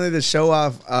actually wanted to show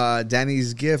off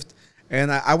Danny's gift. And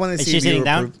I want to see. Is she sitting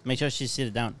down? Make sure she's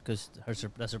sitting down, because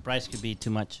the surprise could be too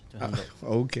much to handle.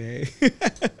 Okay.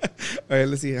 All right,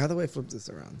 let's see. How do I flip this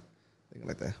around?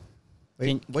 Like that.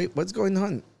 Wait, what's going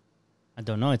on? I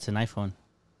don't know. It's an iPhone.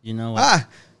 You know what?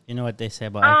 You know what they say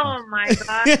about iPhones? Oh my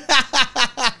god! Is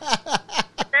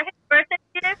that his birthday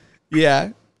gift?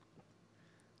 Yeah.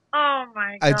 Oh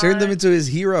my god! I turned him into his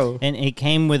hero, and it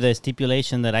came with a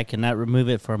stipulation that I cannot remove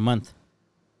it for a month.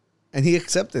 And he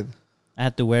accepted. I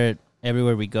have to wear it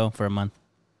everywhere we go for a month.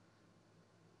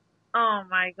 Oh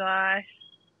my gosh!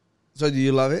 So do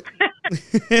you love it?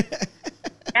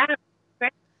 Yeah.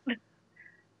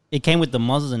 It came with the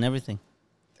muzzles and everything.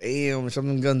 Damn, shut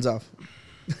them guns off.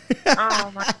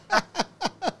 Oh my god!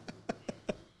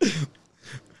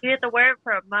 You have to wear it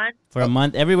for a month. For a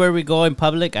month, everywhere we go in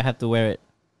public, I have to wear it.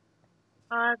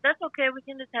 That's okay. We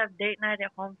can just have date night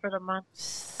at home for the month.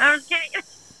 I was kidding.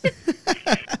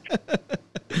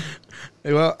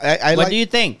 Well, what do you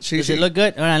think? Does it look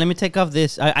good? All right, let me take off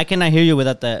this. I cannot hear you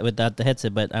without the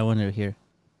headset, but I want to hear.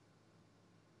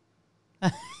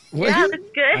 Yeah,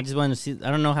 that's good. I just want to see. I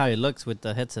don't know how it looks with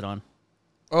the headset on.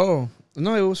 Oh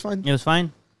no, it was fine. It was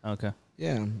fine. Okay.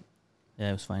 Yeah. Yeah,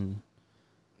 it was fine.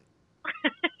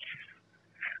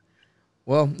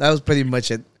 Well, that was pretty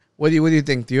much it. What do you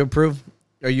think? Do you approve?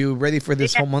 Are you ready for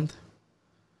this whole month?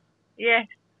 Yeah.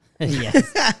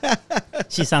 Yes.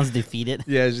 She sounds defeated.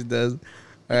 Yeah, she does.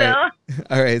 All right.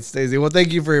 All right, Stacey. Well,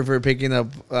 thank you for picking up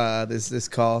this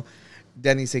call.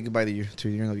 Danny, say goodbye to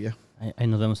your novia. Ahí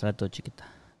nos vemos rato, chiquita.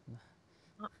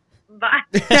 Bye.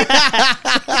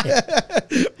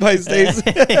 Bye,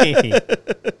 Stacey.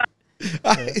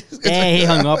 Hey, he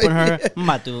hung up on her. I'm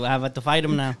about to fight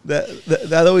him now.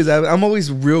 That always happens. I'm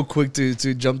always real quick to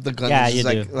jump the gun. Yeah, you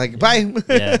do. Like bye.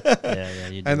 Yeah,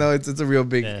 you do. I know it's a real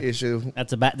big issue.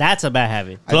 That's a bad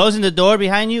habit. Closing the door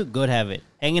behind you, good habit.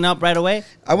 Hanging up right away.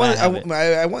 I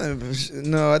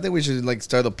think we should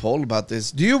start a poll about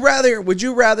this. Would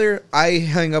you rather I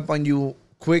hang up on you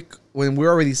quick when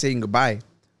we're already saying goodbye?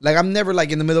 Like, I'm never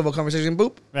in the middle of a conversation,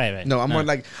 boop. Right. No, I'm more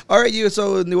like, all right,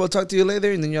 so we'll talk to you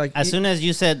later. And then you're like, as soon as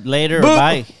you said later or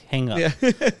bye, hang up. Yeah.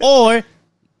 Or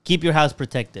keep your house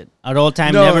protected at all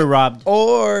times, never robbed.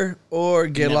 Or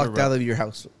get locked out of your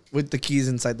house with the keys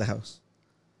inside the house.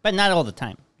 But not all the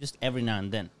time, just every now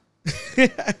and then.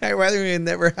 I'd rather it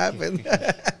never happen.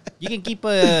 You can keep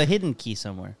a hidden key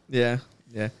somewhere. Yeah.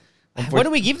 What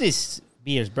do we give these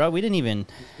beers, bro? We didn't even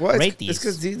rate these. It's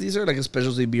because these are like a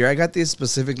specialty beer. I got these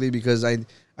specifically because I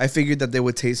figured that they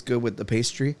would taste good with the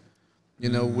pastry,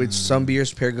 which some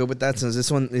beers pair good with that. Since this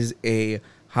one is a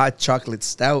hot chocolate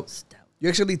stout. You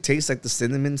actually taste like the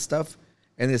cinnamon stuff,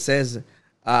 and it says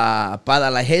para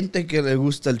la gente que le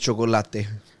gusta el chocolate.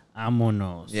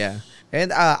 Vámonos. Yeah,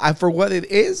 and for what it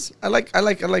is, I like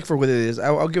for what it is.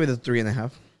 I'll give it a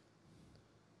 3.5.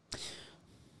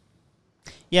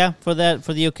 Yeah, for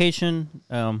the occasion,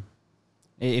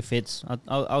 it fits.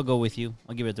 I'll go with you.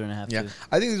 I'll give it 3.5. Yeah, too.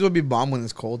 I think this would be bomb when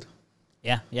it's cold.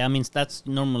 Yeah. I mean, that's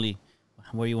normally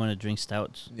where you want to drink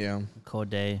stouts. Yeah, Cold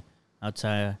day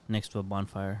outside next to a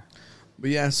bonfire. But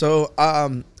yeah, so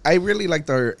I really liked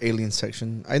our alien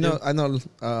section. I know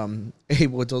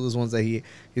Abel told us once that he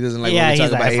doesn't like when we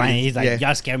talk about aliens. He's like,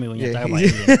 y'all scare me when you talk about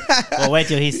aliens. Well, wait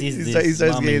till he sees this. He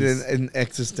starts getting an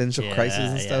existential crisis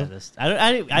and stuff.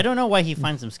 I don't know why he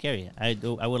finds them scary. I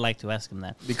would like to ask him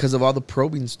that. Because of all the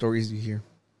probing stories you hear.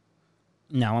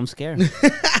 Now I'm scared.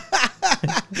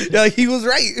 Yeah, he was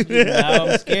right. Now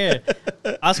I'm scared.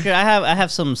 Oscar, I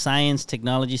have some science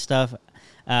technology stuff.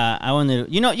 I wanted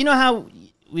to, you know how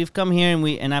we've come here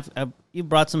and you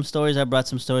brought some stories. I brought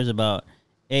some stories about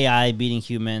AI beating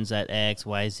humans at X,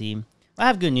 Y, Z. I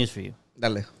have good news for you.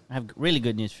 Dale. I have really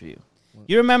good news for you.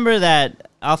 You remember that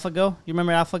AlphaGo? You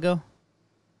remember AlphaGo?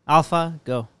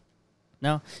 AlphaGo.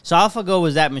 No? So AlphaGo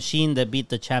was that machine that beat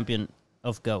the champion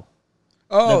of Go.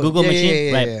 Oh, the Google machine,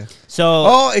 yeah, right? Yeah.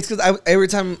 So, it's because every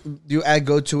time you add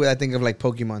Go to it, I think of like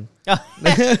Pokemon,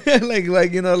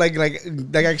 like you know, like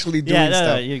actually doing stuff.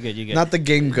 No, you're good. Not the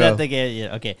game Go. Not the game.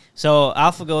 Yeah, okay. So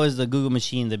AlphaGo is the Google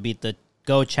machine that beat the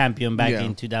Go champion back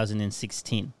in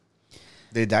 2016.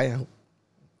 They die out.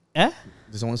 Eh?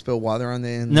 Did someone spill water on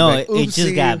it? No, like, it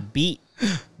just got beat.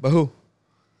 By who?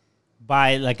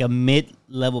 By like a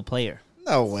mid-level player.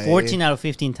 No way. 14 out of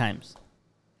 15 times.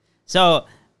 So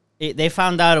they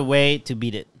found out a way to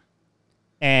beat it.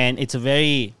 And it's a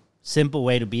very simple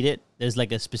way to beat it. There's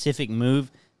like a specific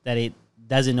move that it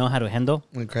doesn't know how to handle.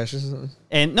 When it crashes?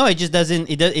 And no, it just doesn't.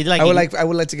 I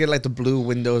would like to get like the blue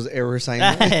Windows error sign.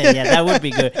 Yeah, that would be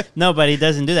good. No, but it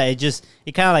doesn't do that.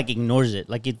 It kind of like ignores it.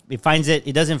 Like it finds it.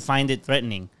 It doesn't find it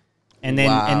threatening. And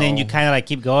then you kind of like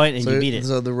keep going and you beat it.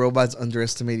 So the robot's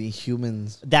underestimating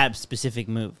humans. That specific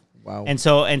move. Wow. And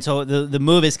so the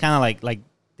move is kind of like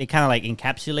they kind of like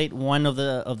encapsulate one of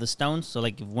the stones. So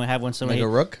like if we have one stone like right a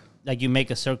rook, like you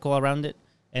make a circle around it,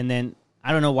 and then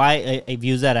I don't know why it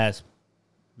views that as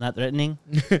not threatening,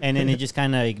 and then it just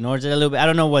kind of ignores it a little bit. I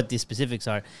don't know what the specifics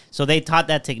are. So they taught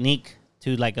that technique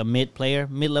to like a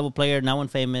mid-level player, not one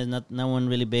famous, not one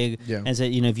really big, and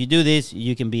said, if you do this,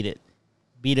 you can beat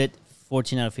it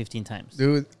 14 out of 15 times.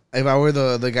 Dude, if I were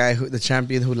the guy, the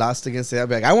champion who lost against it, I'd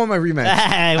be like, I want my rematch.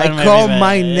 I call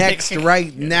my next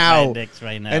right now. My next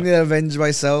right now. I need to avenge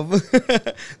myself.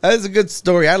 That is a good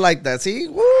story. I like that. See?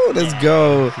 Woo, let's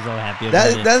go. He's all happy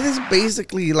about it. That is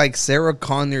basically like Sarah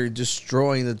Connor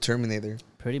destroying the Terminator.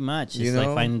 Pretty much. It's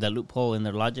like finding the loophole in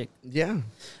their logic. Yeah.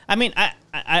 I mean,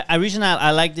 I reason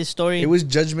I like this story. It was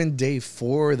Judgment Day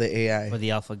for the AI. For the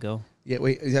AlphaGo. Yeah,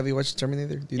 wait, have you watched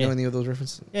Terminator? Do you know any of those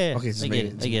references? Yeah. Okay, I get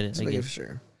it. I get it for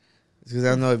sure. Because I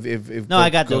don't know if I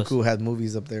got Goku those. had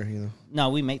movies up there, No,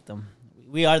 we make them.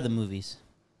 We are the movies.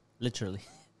 Literally.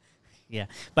 Yeah.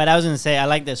 But I was going to say, I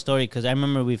like that story because I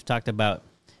remember we've talked about,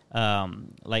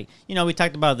 we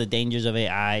talked about the dangers of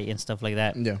AI and stuff like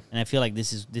that. Yeah. And I feel like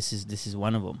this is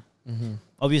one of them. Mm-hmm.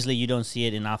 Obviously, you don't see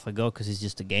it in AlphaGo because it's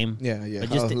just a game. Yeah.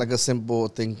 Like a simple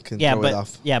thing can throw it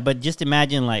off. Yeah, but just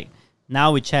imagine like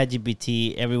now with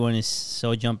ChatGPT, everyone is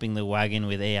so jumping the wagon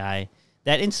with AI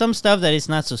that in some stuff that is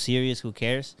not so serious, who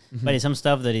cares? Mm-hmm. But in some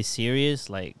stuff that is serious,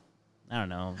 like I don't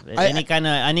know, any kind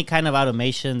of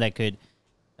automation that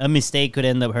a mistake could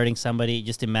end up hurting somebody.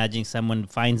 Just imagine someone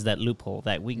finds that loophole,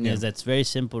 that weakness that's very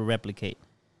simple to replicate.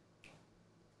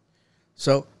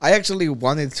 So I actually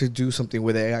wanted to do something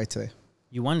with AI today.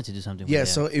 You wanted to do something with AI? AI.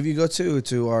 So if you go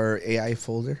to our AI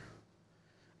folder,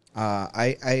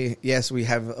 yes, we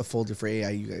have a folder for AI,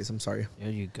 you guys. I'm sorry.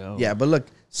 There you go. Yeah, but look,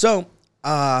 so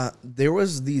there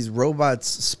was these robots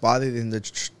spotted in the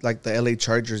LA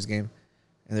Chargers game,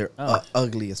 and they're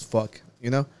ugly as fuck,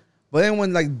 But then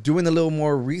when like doing a little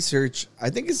more research, I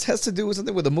think it has to do with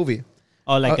something with the movie.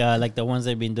 Oh, like the ones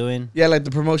they've been doing? Yeah, like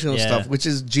the promotional stuff, which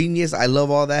is genius. I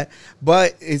love all that.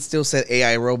 But it still said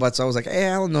AI robots. So I was like, hey,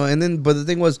 I don't know. And then, but the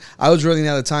thing was, I was running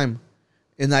out of time.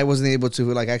 And I wasn't able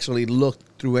to like actually look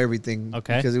through everything.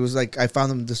 Okay. Because it was like, I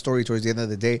found the story towards the end of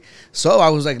the day. So I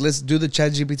was like, let's do the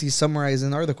ChatGPT summarize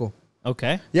an article.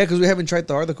 Okay. Yeah, because we haven't tried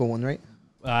the article one, right?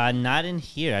 Not in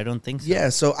here. I don't think so. Yeah,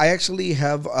 so I actually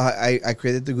have, I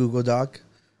created the Google Doc.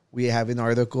 We have an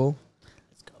article.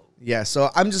 Let's go. Yeah, so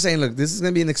I'm just saying, look, this is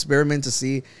going to be an experiment to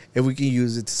see if we can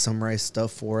use it to summarize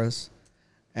stuff for us.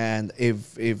 And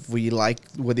if we like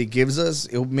what it gives us,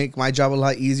 it'll make my job a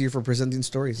lot easier for presenting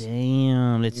stories.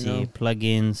 Damn, let's see.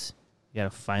 Plugins. You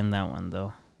got to find that one,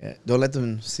 though. Yeah, don't let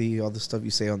them see all the stuff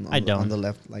you say on the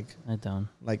left. Like I don't.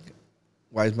 Like,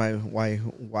 why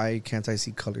can't I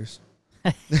see colors?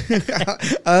 I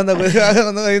don't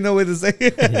know what to say.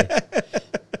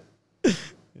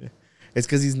 It's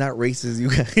because he's not racist, you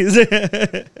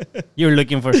guys. You're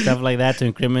looking for stuff like that to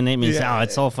incriminate me. Yeah. Say,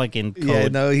 it's all fucking code. Yeah,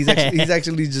 no, he's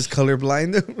actually just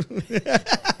colorblind.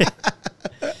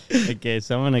 Okay,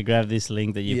 so I'm gonna grab this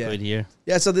link that you put here.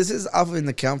 Yeah, so this is off of an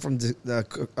account from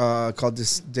called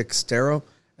Dextero,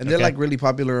 and they're like really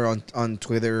popular on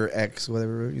Twitter, X,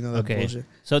 whatever, you know. That bullshit.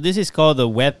 So this is called the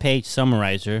Web Page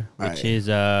Summarizer, which is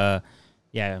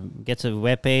gets a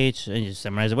web page and you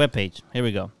summarize a web page. Here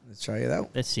we go. Let's try it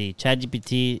out. Let's see.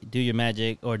 ChatGPT, do your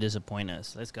magic or disappoint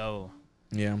us. Let's go.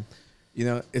 Yeah, you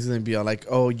know, it's gonna be all like,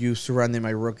 oh, you surrounded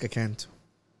my Rook account.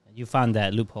 You found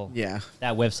that loophole. Yeah.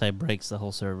 That website breaks the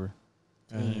whole server.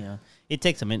 It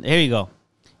takes a minute. Here you go.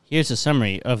 Here's a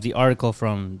summary of the article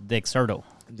from Dexerto.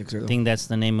 I think that's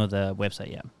the name of the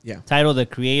website, Yeah. Title, The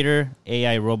Creator,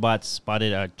 AI Robots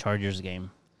Spotted at Chargers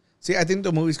Game. See, I think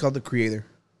the movie's called The Creator.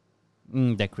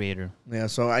 The Creator. Yeah,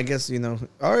 so I guess, you know.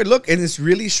 All right, look, and it's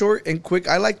really short and quick.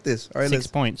 I like this. All right, 6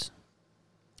 points.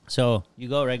 So, you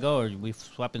go, right? Go, or we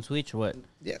swap and switch, or what?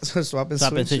 Yeah, so swap and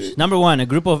switch. Number 1, a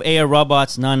group of AI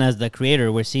robots known as The Creator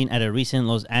were seen at a recent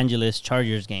Los Angeles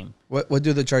Chargers game. What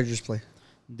do the Chargers play?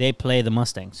 They play the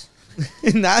Mustangs.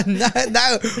 not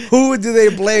who do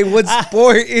they play? What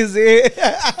sport is it?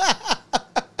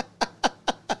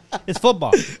 It's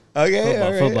football.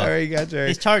 Okay, football. All right, gotcha.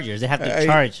 It's Chargers. They have to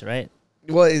charge, right?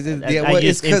 Well,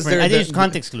 it's because I use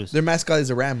context clues. Their mascot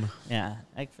is a ram. Yeah,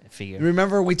 I figure.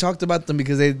 Remember, we talked about them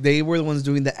because they were the ones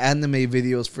doing the anime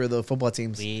videos for the football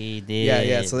teams. We did.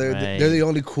 Yeah. So they're the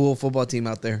only cool football team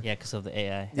out there. Yeah, because of the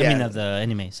AI. I mean, of the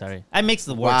anime. Sorry, I mix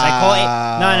the words.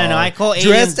 Wow. I call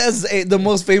dressed as the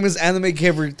most famous anime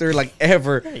character like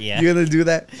ever. Yeah, you're gonna do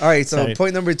that. All right. So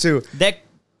point number 2.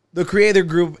 The Creator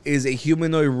Group is a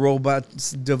humanoid robot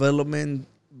development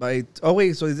by. Oh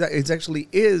wait, so it actually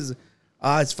is.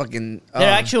 It's fucking.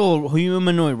 They're actual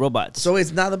humanoid robots. So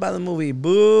it's not about a movie.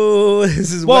 Boo!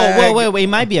 This is whoa! It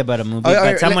might be about a movie,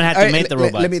 but someone had to make the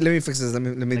robots. Let me fix this. Let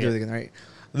me do it again. All right.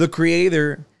 The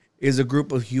Creator is a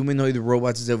group of humanoid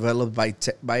robots developed by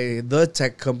the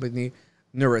tech company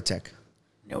Neurotech.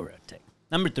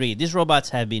 Number 3, these robots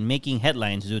have been making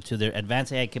headlines due to their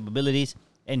advanced AI capabilities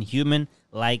and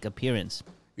human-like appearance.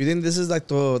 You think this is like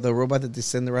the robot that they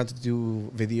send around to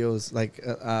do videos, like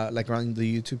around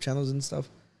the YouTube channels and stuff?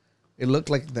 It looked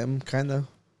like them, kind of.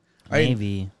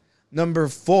 Maybe. Right. Number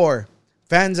 4,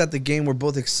 fans at the game were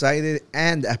both excited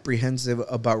and apprehensive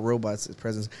about robots'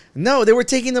 presence. No, they were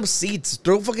taking up seats.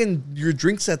 Throw fucking your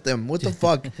drinks at them. What the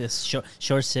fuck?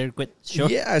 Short circuit.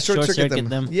 Short circuit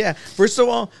them. Yeah. First of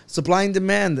all, supply and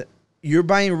demand. You're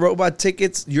buying robot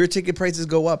tickets. Your ticket prices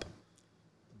go up.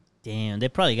 Damn, they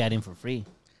probably got in for free.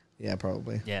 Yeah,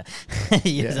 probably. Yeah.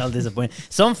 Yes, all disappointed.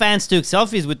 Some fans took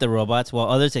selfies with the robots, while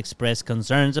others expressed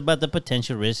concerns about the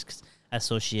potential risks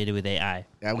associated with AI.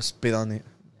 I would spit on it.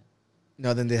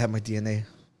 No, then they have my DNA.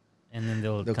 And then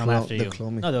they'll come after you.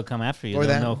 No, they'll come after you.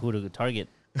 They'll know who to target.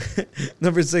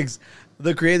 Number 6,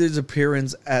 the Creator's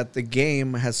appearance at the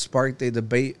game has sparked a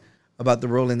debate about the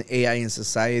role in AI in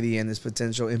society and its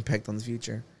potential impact on the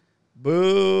future.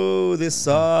 Boo! This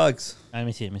sucks. Let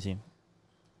me see.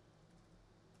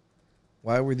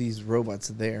 Why were these robots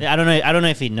there? I don't know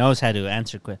if he knows how to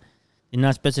answer quick. Did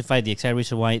not specify the exact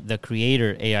reason why the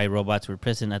Creator AI robots were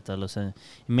present at the Los Angeles.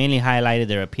 It mainly highlighted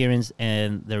their appearance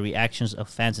and the reactions of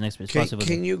fans and experts.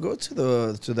 Can you go to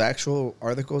the actual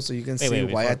article so you can see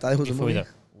why I thought it was a movie?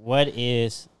 What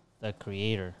is the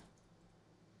Creator?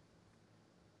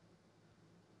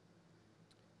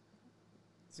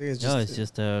 See, it's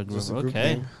just a group.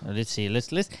 Okay, let's see. Let's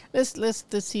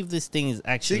see if this thing is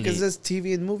actually. See, because it's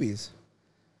TV and movies.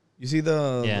 You see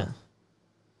the.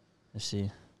 Let's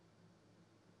see.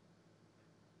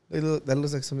 That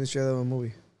looks like something straight out of a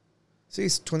movie. See,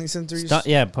 it's 20th century.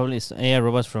 Probably AI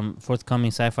robots from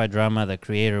forthcoming sci-fi drama The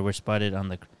Creator were spotted on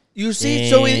the. You see,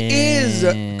 so it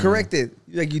is corrected.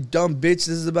 Like, you dumb bitch. This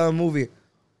is about a movie.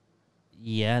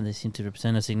 Yeah, they seem to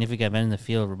represent a significant event in the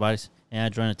field of robotics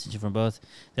and drawing attention from both.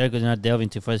 The article does not delve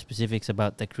into further specifics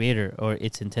about the Creator or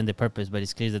its intended purpose, but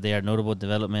it's clear that they are notable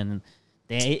development. And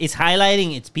it's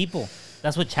highlighting its people.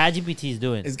 That's what ChatGPT is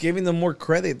doing. It's giving them more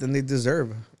credit than they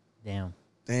deserve.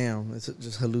 Damn, it's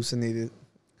just hallucinated.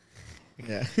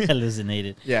 Yeah.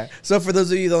 Hallucinated. Yeah. So for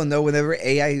those of you who don't know, whenever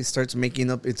AI starts making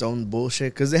up its own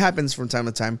bullshit, because it happens from time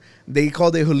to time, they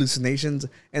call it hallucinations,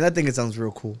 and I think it sounds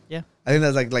real cool. Yeah. I think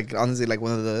that's like honestly like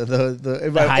one of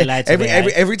the highlights.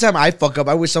 Every time I fuck up,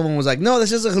 I wish someone was like, "No,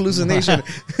 that's just a hallucination."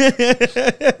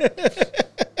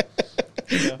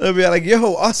 They'll be like,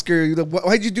 "Yo, Oscar,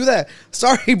 why'd you do that?"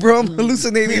 "Sorry, bro, I'm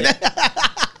hallucinating."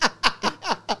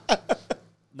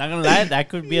 Not gonna lie, that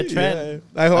could be a trend.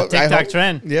 Yeah. A TikTok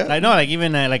trend. Yeah, I know, like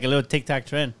even like a little TikTok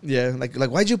trend. Yeah, like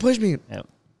why'd you push me? Yeah,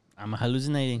 I'm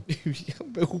hallucinating.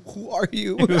 But who are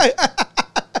you?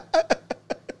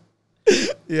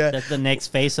 Yeah, that's the next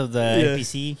phase of the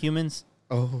NPC humans.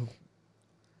 Oh.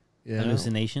 Yeah.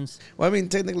 Hallucinations. Well, I mean,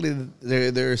 technically,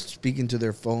 they're speaking to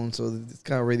their phone, so it's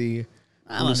kind of already.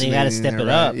 They got to step it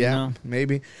up. Yeah, you know?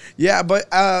 Maybe. Yeah,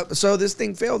 but so this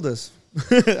thing failed us.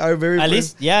 Our very At first,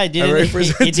 least, yeah, it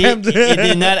didn't. It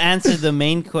did not answer the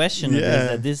main question. Yeah.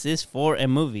 That this is for a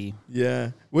movie.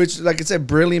 Yeah, which, like I said,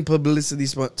 brilliant publicity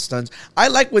stunts. I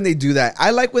like when they do that.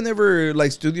 I like whenever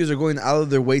like studios are going out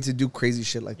of their way to do crazy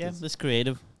shit like this. Yeah, it's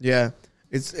creative. Yeah.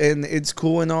 It's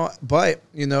cool and all, but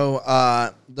you know,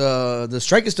 the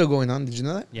strike is still going on. Did you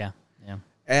know that? Yeah.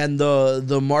 And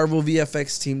the Marvel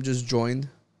VFX team just joined.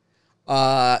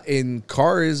 In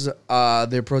Cars,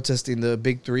 they're protesting the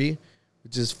big three,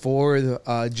 which is Ford,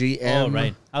 GM. Oh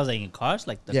right, I was like in Cars,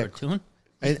 like the cartoon.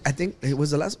 I think it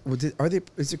was the last.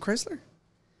 Is it Chrysler?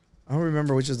 I don't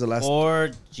remember which is the last.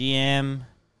 Ford, GM.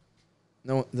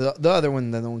 No, the other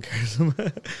one that no one cares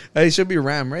about. It should be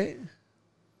Ram, right?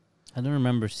 I don't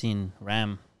remember seeing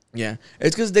Ram. Yeah,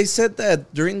 it's because they said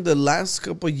that during the last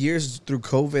couple of years through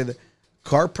COVID,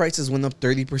 car prices went up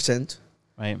 30%.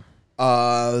 Right.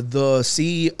 The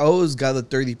CEOs got a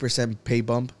 30% pay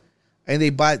bump, and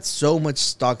they bought so much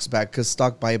stocks back because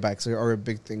stock buybacks are a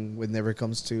big thing whenever it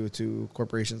comes to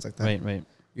corporations like that. Right.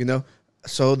 You know,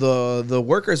 so the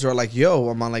workers are like, "Yo,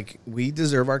 I'm on, like, we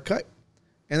deserve our cut,"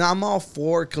 and I'm all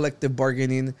for collective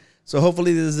bargaining. So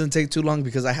hopefully this doesn't take too long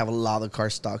because I have a lot of car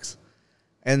stocks.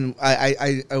 And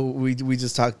we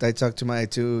just talked. I talked to my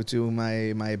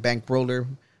bankroller,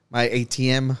 my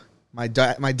ATM, my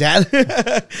dad.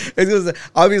 It's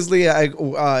obviously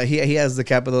he has the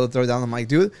capital to throw down. I'm like,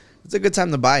 dude, it's a good time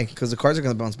to buy because the cars are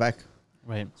gonna bounce back.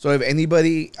 Right. So if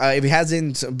anybody, if it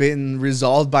hasn't been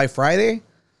resolved by Friday,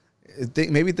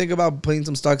 maybe think about putting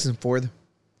some stocks in Ford.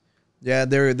 Yeah,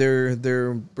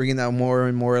 they're bringing out more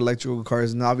and more electrical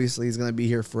cars, and obviously it's gonna be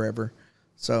here forever.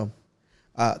 So.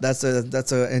 That's a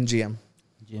NGM.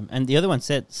 And the other one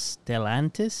said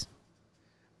Stellantis.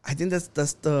 I think that's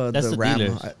the Ram.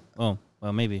 Dealers. Well,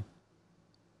 maybe.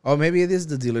 Oh, maybe it is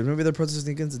the dealer. Maybe they're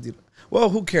protesting against the dealer. Well,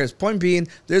 who cares? Point being,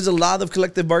 there's a lot of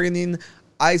collective bargaining.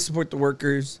 I support the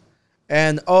workers.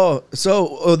 And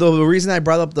the reason I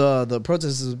brought up the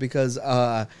protests is because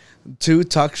two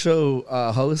talk show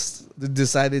hosts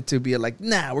decided to be like,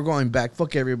 nah, we're going back.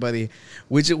 Fuck everybody.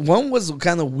 Which one was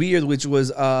kind of weird, which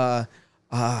was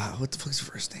what the fuck's your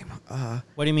first name?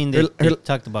 What do you mean they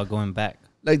talked about going back?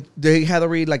 Like they had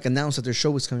already like announced that their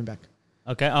show was coming back.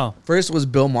 Okay. Oh. First was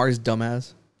Bill Maher's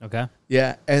dumbass. Okay.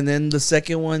 Yeah, and then the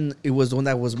second one, it was the one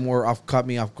that was more caught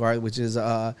me off guard, which is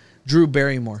Drew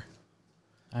Barrymore.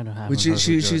 I don't have. Which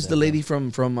she's the lady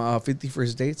from 50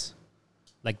 First Dates.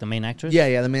 Like the main actress?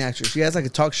 Yeah, the main actress. She has like a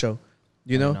talk show,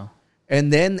 you know?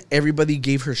 And then everybody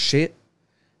gave her shit.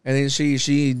 And then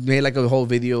she made like a whole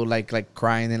video like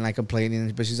crying and like complaining,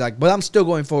 but she's like, but I'm still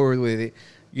going forward with it,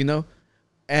 you know?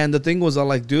 And the thing was, I'm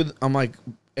like, dude,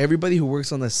 everybody who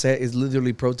works on the set is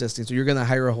literally protesting. So you're gonna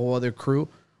hire a whole other crew,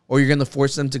 or you're gonna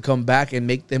force them to come back and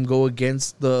make them go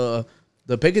against the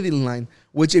pickety line.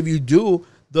 Which if you do,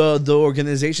 the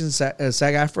organization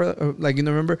SAG-AFTRA, like, you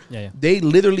know, remember? Yeah. They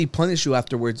literally punish you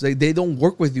afterwards. They don't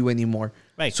work with you anymore.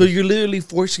 Right. So you're literally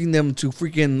forcing them to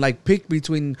freaking like pick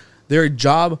between their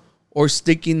job or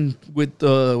sticking with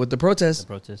the protest.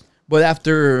 But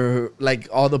after like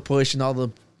all the push and all the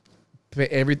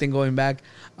everything going back,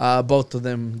 both of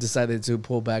them decided to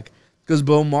pull back because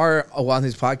Bill Maher on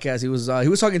his podcast he was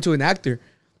talking to an actor.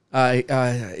 What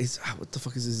the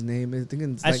fuck is his name?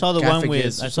 I saw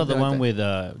the one with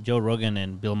Joe Rogan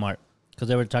and Bill Maher because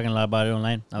they were talking a lot about it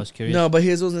online. I was curious. No, but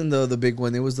his wasn't the big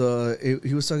one. It was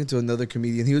he was talking to another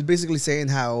comedian. He was basically saying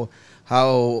how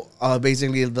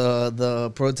basically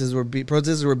the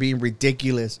protests were being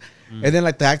ridiculous. And then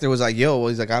like the actor was like, "Yo,"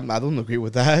 he's like, "I don't agree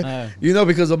with that," you know,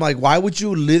 because I'm like, why would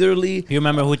you literally? You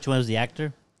remember which one was the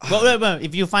actor? Well,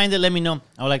 if you find it, let me know.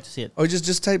 I would like to see it. Or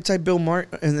just type Bill Maher,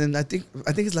 and then I think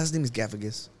his last name is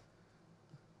Gaffigas.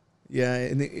 Yeah,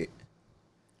 and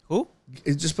who?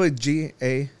 It just put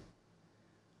G-A.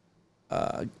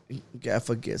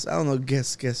 Gaffigas. I don't know.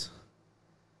 Guess.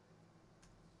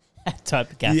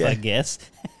 Type Gaffigas.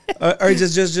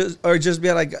 or just be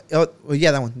like, oh well,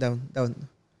 yeah, that one.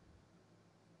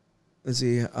 Let's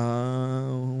see.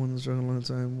 When was a long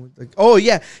time with, like, oh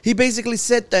yeah, he basically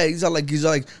said that he's like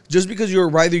just because you're a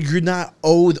writer, you're not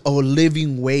owed a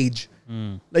living wage.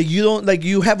 Like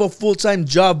you have a full-time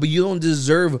job, but you don't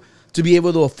deserve to be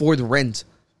able to afford rent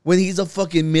when he's a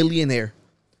fucking millionaire.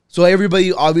 So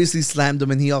everybody obviously slammed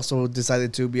him, and he also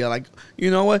decided to be like,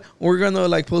 you know what, we're gonna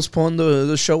like postpone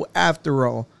the show after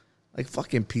all. Like,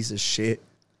 fucking piece of shit.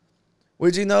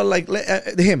 Would you know, like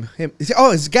him?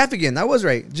 Oh, it's Gaffigan. I was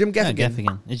right, Jim Gaffigan. Yeah,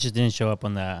 Gaffigan. It just didn't show up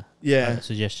on the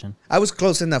suggestion. I was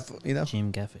close enough, you know.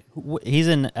 Jim Gaffigan. He's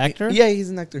an actor. Yeah, he's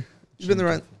an actor. He's been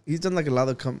around. He's done like a lot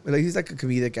of he's like a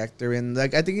comedic actor, and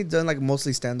like I think he's done like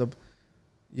mostly stand up.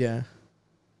 Yeah.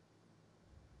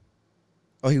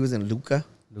 Oh, he was in Luca.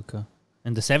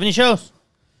 And the 70 shows.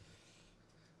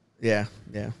 Yeah.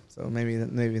 So maybe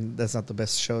that's not the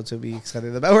best show to be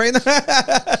excited about right now.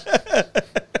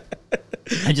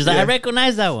 I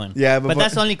recognize that one. Yeah, but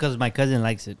that's only because my cousin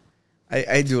likes it.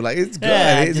 I do like it. It's good.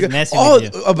 Yeah, it's good.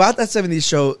 About that 70s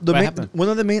show, one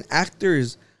of the main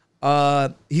actors,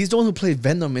 he's the one who played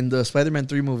Venom in the Spider-Man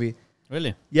 3 movie.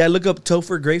 Really? Yeah, look up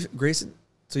Topher Grayson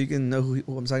so you can know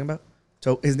who I'm talking about.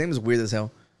 His name is weird as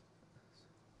hell.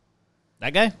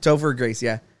 That guy? Topher Grace,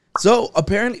 yeah. So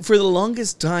apparently, for the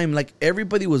longest time, like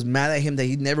everybody was mad at him that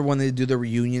he never wanted to do the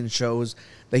reunion shows,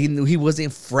 that he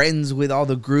wasn't friends with all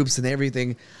the groups and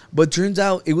everything. But turns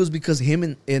out it was because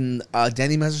him and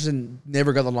Danny Masterson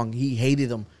never got along. He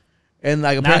hated him, and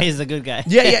like now he's a good guy.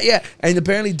 Yeah. And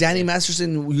apparently, Danny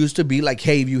Masterson used to be like,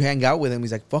 "Hey, if you hang out with him,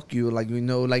 he's like, fuck you." Like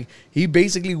like he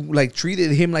basically like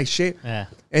treated him like shit. Yeah.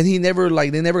 And they never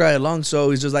got along.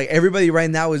 So it's just like everybody right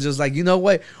now is just like, you know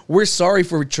what? We're sorry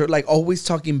for like always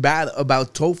talking bad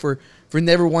about Topher for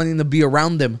never wanting to be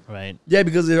around them. Right. Yeah,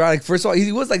 because they're like, first of all,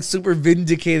 he was like super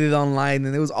vindicated online,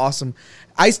 and it was awesome.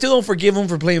 I still don't forgive him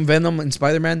for playing Venom in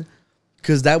Spider-Man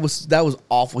because that was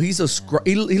awful. He's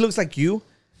he looks like you,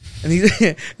 and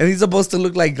he's supposed to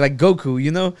look like Goku.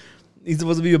 You know, he's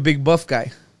supposed to be a big buff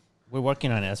guy. We're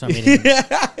working on it. That's what I'm eating.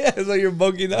 That's what you're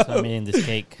bugging up. That's why I'm eating this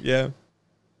cake. Yeah.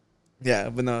 Yeah,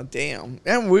 but no, damn.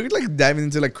 And we're like diving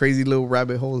into like crazy little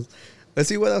rabbit holes. Let's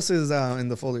see what else is in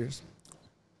the folders.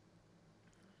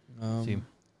 See.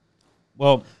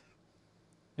 Well,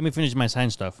 let me finish my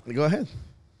science stuff. Go ahead.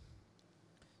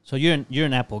 So you're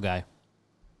an Apple guy,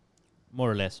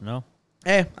 more or less, no?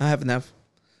 I have enough.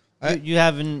 You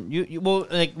haven't well,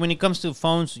 like when it comes to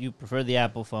phones, you prefer the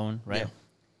Apple phone, right?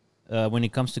 Yeah. When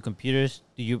it comes to computers,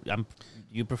 do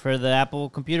you prefer the Apple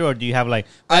computer, or do you have like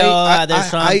there's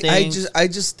some things? I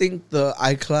just think the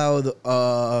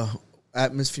iCloud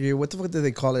atmosphere. What the fuck do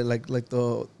they call it?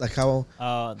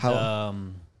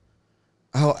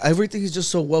 How everything is just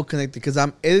so well connected. Because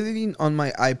I'm editing on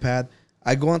my iPad,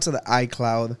 I go onto the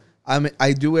iCloud.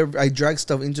 I drag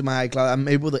stuff into my iCloud. I'm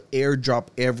able to AirDrop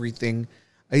everything.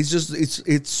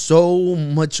 It's so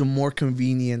much more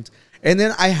convenient. And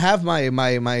then I have my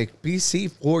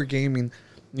PC for gaming,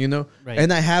 you know, right.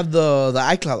 And I have the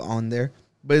iCloud on there,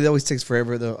 but it always takes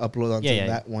forever to upload onto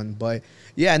that one. But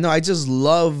yeah, no, I just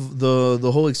love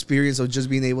the whole experience of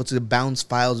just being able to bounce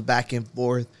files back and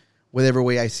forth, whatever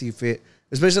way I see fit.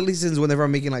 Especially since whenever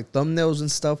I'm making like thumbnails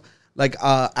and stuff, like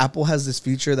Apple has this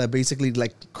feature that basically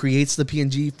like creates the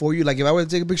PNG for you. Like if I were to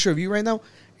take a picture of you right now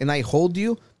and I hold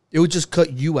you, it would just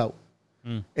cut you out,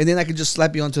 and then I could just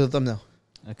slap you onto the thumbnail.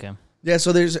 Okay. Yeah,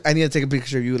 so I need to take a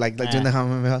picture of you, like doing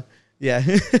the yeah,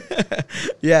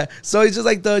 yeah. So it's just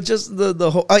like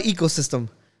the whole ecosystem.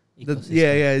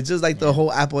 It's just like the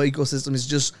whole Apple ecosystem is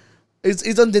just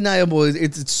it's undeniable.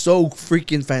 It's so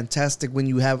freaking fantastic when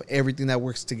you have everything that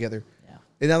works together. Yeah,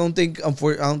 and I don't think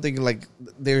like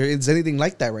there is anything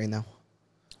like that right now.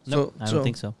 No, I don't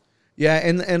think so. Yeah,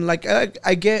 and like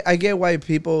I get why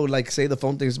people like say the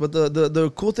phone things, but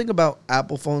the cool thing about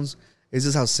Apple phones is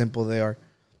just how simple they are.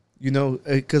 You know,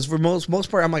 because for most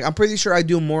part, I'm pretty sure I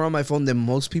do more on my phone than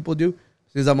most people do,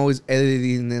 since I'm always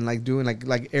editing and like doing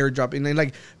like AirDropping and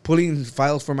like pulling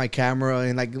files for my camera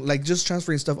and like just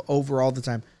transferring stuff over all the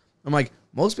time. I'm like,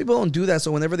 most people don't do that,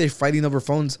 so whenever they're fighting over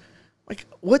phones, like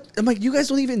what? I'm like, you guys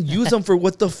don't even use them for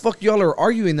what the fuck y'all are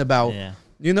arguing about. Yeah.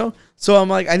 You know? So I'm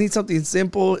like, I need something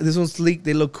simple. This one's sleek.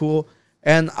 They look cool.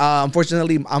 And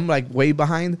unfortunately, I'm like way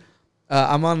behind.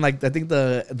 I'm on like I think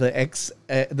the X,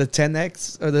 the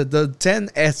 10X or the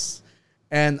 10S,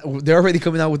 and they're already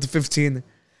coming out with the 15.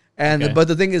 And but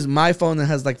the thing is, my phone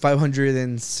has like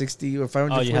 560 or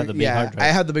 540. Oh, you have the big hard drive. I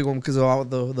have the big one because of all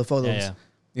the photos. Yeah.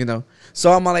 You know,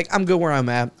 so I'm like, I'm good where I'm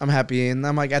at. I'm happy, and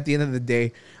I'm like, at the end of the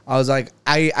day, I was like,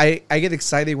 I get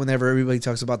excited whenever everybody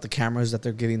talks about the cameras that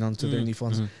they're getting onto their new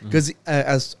phones, because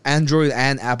as Android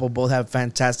and Apple both have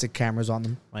fantastic cameras on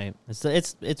them. Right.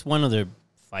 It's one of their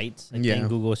fights. I think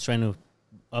Google is trying to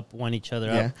up one each other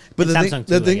up. But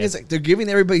the thing is, like, they're giving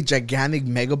everybody gigantic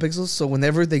megapixels, so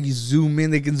whenever they zoom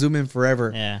in, they can zoom in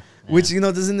forever. Yeah. Which, you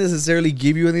know, doesn't necessarily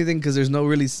give you anything, because there's no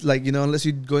really, like, you know, unless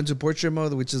you go into portrait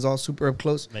mode, which is all super up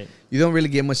close, you don't really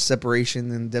get much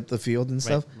separation and depth of field and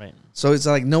stuff. Right. So it's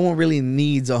like no one really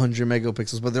needs 100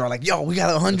 megapixels, but they're like, yo, we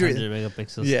got 100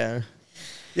 megapixels. Yeah.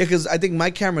 Yeah, because I think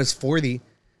my camera is 40,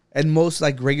 and most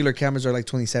like regular cameras are like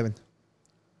 27.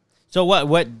 So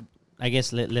what? I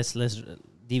guess let's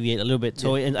deviate a little bit.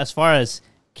 So as far as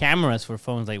cameras for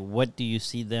phones, like what do you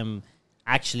see them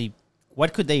actually?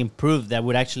 What could they improve that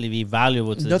would actually be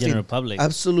valuable to the general public?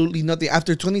 Absolutely nothing.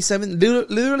 After 27,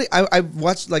 literally, I've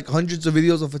watched like hundreds of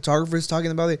videos of photographers talking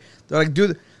about it. They're like,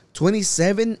 dude,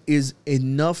 27 is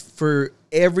enough for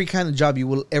every kind of job you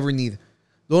will ever need.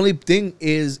 The only thing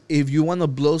is, if you want to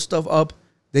blow stuff up,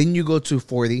 then you go to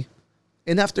 40.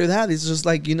 And after that, it's just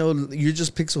like, you're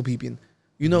just pixel peeping.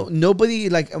 Nobody,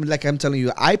 like I'm telling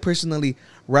you, I personally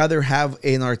rather have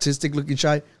an artistic looking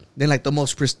shot than like the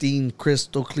most pristine,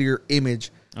 crystal clear image.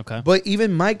 Okay. But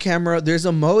even my camera, there's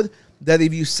a mode that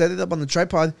if you set it up on the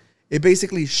tripod, it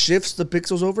basically shifts the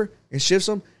pixels over. It shifts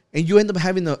them. And you end up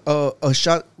having a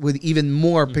shot with even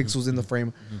more pixels in the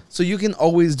frame. Mm-hmm. So you can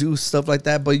always do stuff like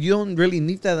that. But you don't really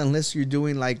need that unless you're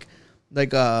doing like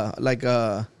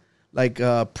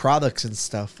products and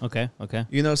stuff. Okay.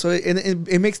 So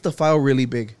it makes the file really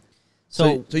big.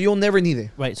 So you'll never need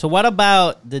it. Right. So what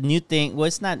about the new thing? Well,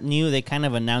 it's not new. They kind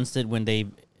of announced it when they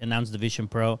announced the Vision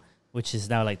Pro, which is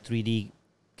now like 3D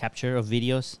capture of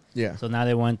videos. Yeah. So now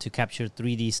they want to capture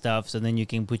 3D stuff. So then you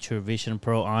can put your Vision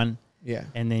Pro on. Yeah.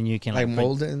 And then you can like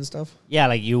mold it and stuff. Yeah,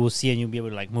 like you will see and you'll be able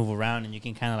to like move around and you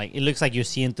can kind of like, it looks like you're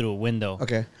seeing through a window.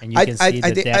 Okay. And you can see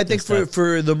the depth I think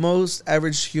for the most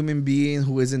average human being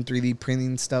who isn't 3D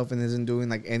printing stuff and isn't doing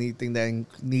like anything that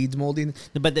needs molding,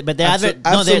 but the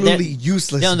absolutely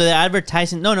useless. No, the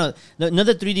advertising. No, not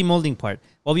the 3D molding part.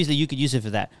 Obviously, you could use it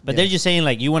for that. But they're just saying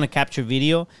like you want to capture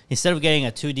video instead of getting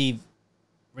a 2D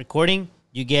recording,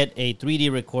 you get a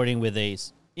 3D recording with a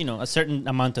certain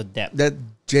amount of depth. That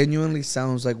genuinely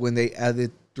sounds like when they added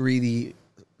 3D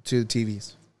to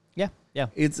TVs. Yeah.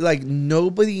 It's like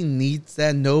nobody needs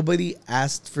that. Nobody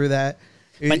asked for that.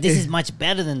 But this is much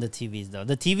better than the TVs, though.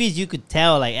 The TVs, you could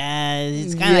tell, like,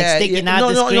 it's kind of like sticking out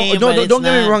the screen. No, don't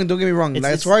get me wrong. Don't get me wrong. Like,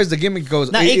 as far as the gimmick goes,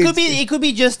 it could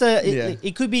be just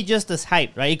it could be just as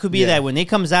hype, right? It could be that when it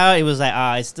comes out, it was like,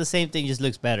 it's the same thing, just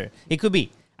looks better. It could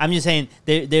be. I'm just saying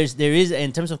there is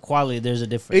in terms of quality, there's a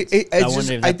difference.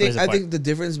 I think the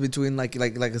difference between like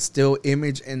a still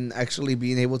image and actually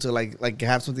being able to like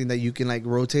have something that you can like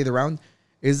rotate around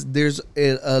is there's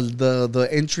the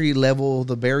entry level,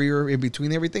 the barrier in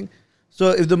between everything. So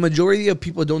if the majority of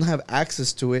people don't have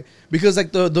access to it, because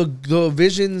like the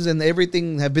visions and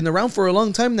everything have been around for a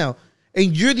long time now.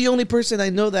 And you're the only person I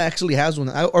know that actually has one,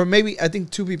 or maybe I think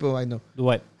two people I know.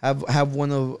 What have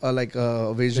one of like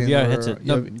a Vision the VR headset?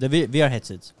 No, the VR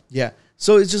headsets. Yeah,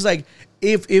 so it's just like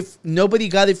if nobody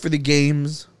got it for the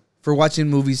games, for watching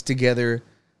movies together,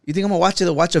 you think I'm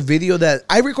gonna watch a video that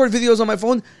I record videos on my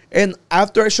phone, and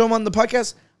after I show them on the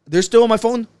podcast, they're still on my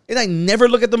phone, and I never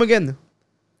look at them again.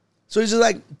 So it's just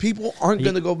like people aren't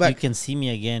gonna go back. You can see me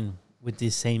again with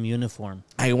this same uniform.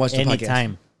 I can watch the podcast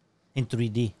anytime in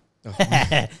 3D. Oh.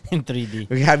 In 3D.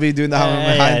 We have you doing the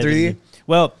Hammer in 3D?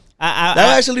 Well, that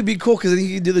would actually be cool because then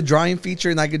you can do the drawing feature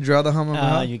and I could draw the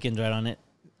Hammer. You can draw it on it.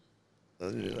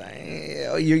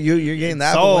 You're getting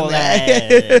that one.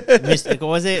 What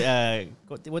was it?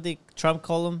 What did Trump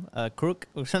call him? Crook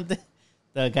or something?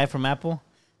 The guy from Apple?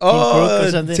 Oh,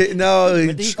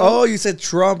 you said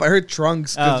Trump. I heard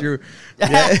Trunks because you're.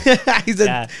 Yeah. He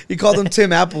said he called him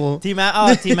Tim Apple. Team Apple.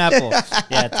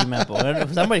 Yeah, Team Apple.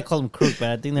 Somebody called him Crook, but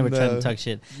I think they were trying to talk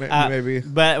shit. Maybe.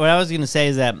 But what I was gonna say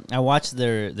is that I watched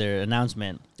their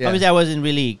announcement. Yeah. Obviously, I wasn't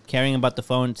really caring about the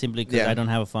phone simply because I don't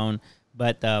have a phone.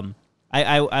 But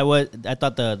I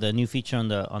thought the new feature on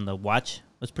the watch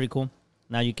was pretty cool.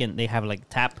 Now they have like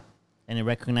tap, and it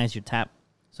recognizes your tap.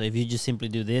 So if you just simply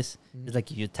do this, it's like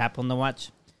you tap on the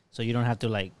watch. So you don't have to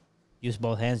like use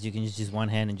both hands. You can just use one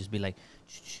hand and just be like.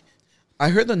 Shh. I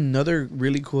heard another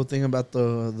really cool thing about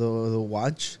the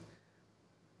watch.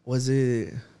 Was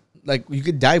it like you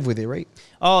could dive with it, right?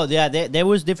 Oh yeah, there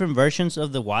was different versions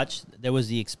of the watch. There was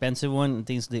the expensive one. I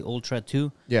think it's the Ultra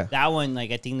 2. Yeah. That one,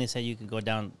 like I think they said you could go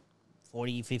down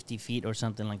 40, 50 feet or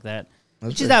something like that.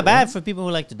 Which is not bad for people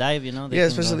who like to dive, Yeah,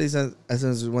 especially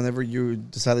as whenever you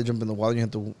decide to jump in the water, you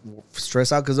have to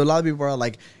stress out because a lot of people are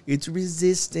like, it's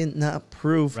resistant, not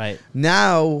proof. Right.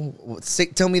 Now,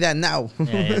 tell me that now.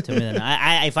 Yeah, tell me that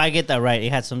now. If I get that right,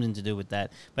 it had something to do with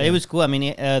that. But it was cool. I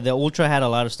mean, the Ultra had a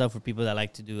lot of stuff for people that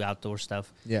like to do outdoor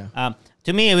stuff. Yeah.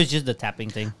 To me, it was just the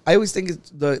tapping thing. I always think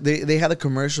they had a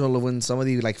commercial of when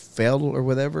somebody like fell or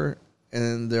whatever.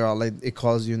 And they're all like, it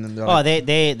calls you, and then they're like,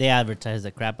 they advertised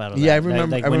the crap out of that. Yeah, I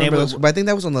remember. I remember those, but I think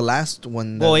that was on the last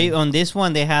one. Well, on this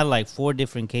one, they had like 4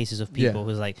 different cases of people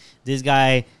who's like, this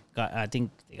guy got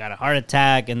a heart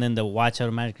attack, and then the watch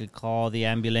automatically called the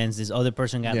ambulance. This other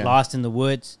person got lost in the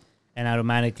woods, and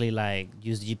automatically like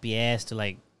use GPS to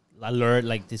like alert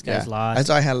like this guy's lost. That's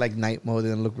why I had like night mode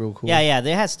and it looked real cool. Yeah,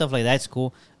 they had stuff like that. It's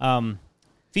cool.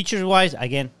 Features wise,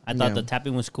 again, I thought the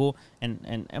tapping was cool,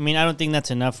 and I mean, I don't think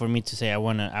that's enough for me to say I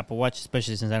want an Apple Watch,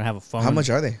 especially since I don't have a phone. How much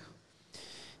are they?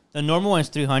 The normal one's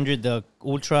 $300. The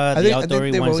Ultra, the outdoor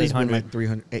one's $800. Like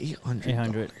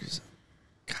 $800.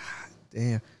 God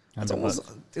damn, that's almost.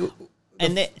 Dude,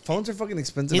 and phones are fucking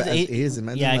expensive as is.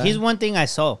 Imagine that. Here's one thing I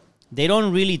saw. They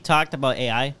don't really talk about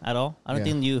AI at all. I don't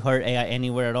think you heard AI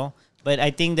anywhere at all. But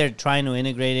I think they're trying to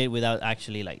integrate it without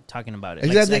actually like talking about it.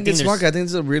 I think it's smart. I think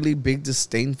it's a really big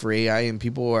disdain for AI, and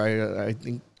people are. I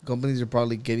think companies are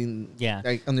probably getting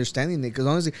like understanding it, because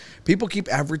honestly, people keep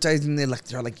advertising it like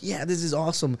they're like, yeah, this is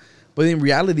awesome, but in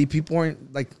reality, people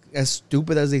aren't like as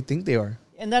stupid as they think they are.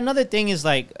 And another thing is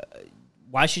like,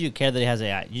 why should you care that it has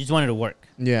AI? You just want it to work.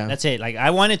 Yeah, that's it. Like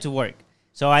I want it to work.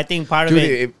 So I think part of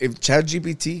it... If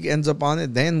ChatGPT ends up on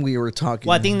it, then we were talking.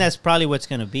 Well, I think that's probably what's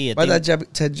going to be. But that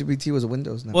ChatGPT was a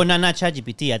Windows now. Well, not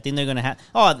ChatGPT. I think they're going to have...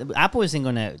 Apple isn't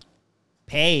going to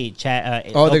pay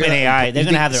OpenAI. They're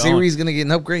going to have their Siri's own. Siri's going to get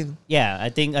an upgrade? Yeah, I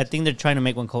think they're trying to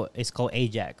make one called... It's called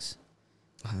Ajax.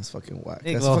 Oh, that's fucking whack.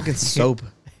 That's fucking soap.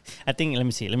 I think... Let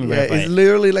me see. Let me verify it's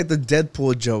literally like the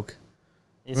Deadpool joke.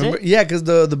 Remember? Yeah, because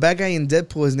the bad guy in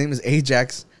Deadpool, his name is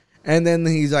Ajax. And then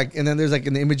he's like, and then there's like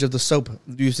an image of the soap.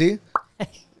 Do you see?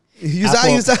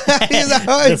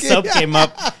 The soap came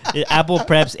up. Apple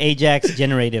preps Ajax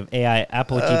generative AI.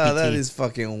 Apple GPT. That is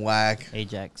fucking whack.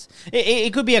 Ajax.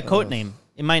 It could be a code name.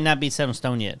 It might not be set in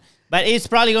stone yet, but it's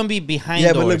probably gonna be behind.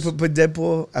 Yeah, doors. but look, put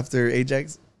Deadpool after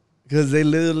Ajax, because they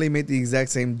literally made the exact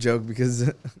same joke, because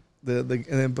the and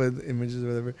then put images or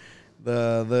whatever.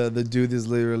 The dude is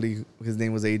literally, his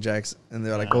name was Ajax, and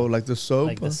they're like, oh, like the soap.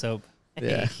 Like the soap.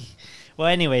 Yeah. Well,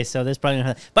 anyway, so there's probably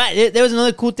not. But there was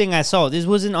another cool thing I saw. This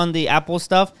wasn't on the Apple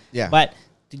stuff. Yeah. But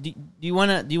do you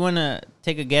wanna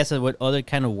take a guess at what other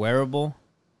kind of wearable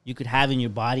you could have in your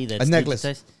body that's a necklace?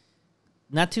 Digitized?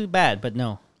 Not too bad, but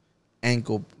no.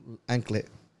 Anklet.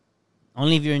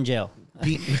 Only if you're in jail.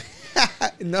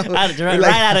 No. Right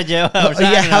out of jail.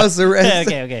 House arrest.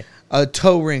 Okay. A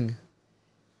toe ring.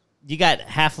 You got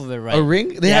half of it right. A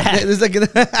ring? There's like a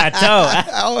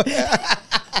toe.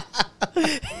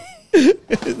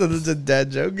 That's a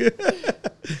dad joke.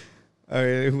 All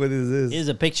right, what is this? Here's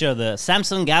a picture of the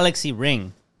Samsung Galaxy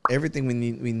Ring. Everything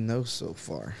we know so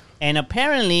far. And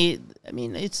apparently, I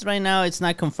mean, it's right now, it's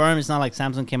not confirmed. It's not like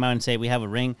Samsung came out and said we have a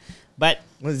ring. But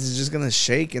it's just gonna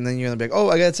shake, and then you're gonna be like, "Oh,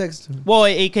 I got a text." Well,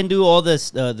 it can do all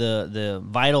this the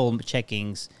vital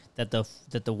checkings that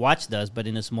the watch does, but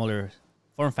in a smaller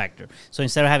form factor. So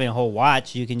instead of having a whole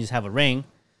watch, you can just have a ring,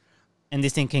 and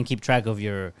this thing can keep track of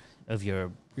your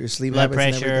sleep blood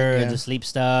pressure, the sleep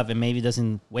stuff, and maybe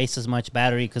doesn't waste as much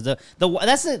battery, because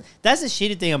that's the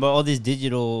shitty thing about all these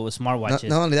digital smartwatches.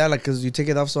 Not only that, like, because you take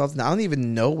it off so often, I don't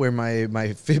even know where my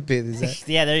Fitbit is at.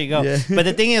 Yeah, there you go. Yeah. But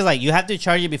the thing is, like, you have to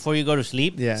charge it before you go to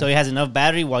sleep, so it has enough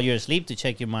battery while you're asleep to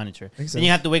check your monitor. Then you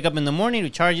have to wake up in the morning to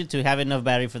charge it to have enough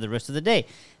battery for the rest of the day.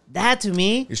 That, to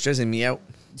me, you're stressing me out.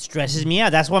 Stresses me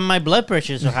out. That's why my blood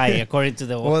pressure is so high, according to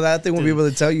the... Well, that thing will be able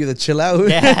to tell you to chill out.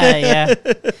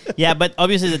 Yeah, but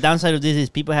obviously the downside of this is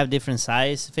people have different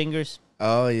size fingers.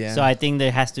 Oh, yeah. So I think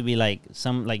there has to be, like,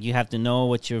 you have to know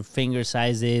what your finger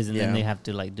size is, and then they have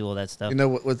to, like, do all that stuff. You know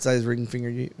what size ring finger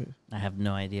you... I have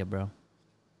no idea, bro.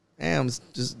 Damn,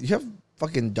 you have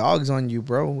fucking dogs on you,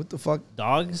 bro. What the fuck?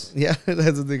 Dogs? Yeah,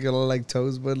 that's what they call like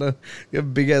toes, but you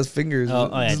have big-ass fingers.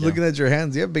 Just looking at your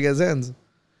hands, you have big-ass hands.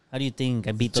 How do you think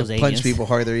I beat those to aliens? Punch people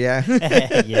harder, yeah.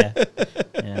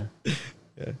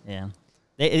 Yeah.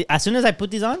 As soon as I put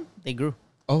these on, they grew.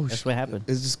 Oh, that's what happened.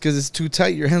 It's just because it's too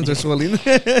tight. Your hands are swelling.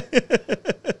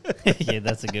 Yeah,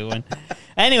 that's a good one.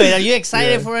 Anyway, are you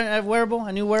excited for a wearable,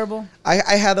 a new wearable?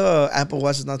 I had a Apple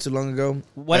Watch not too long ago.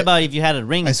 What about if you had a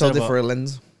ring? I sold it for a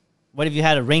lens. What if you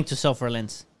had a ring to sell for a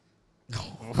lens?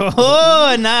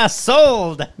 Oh, nah,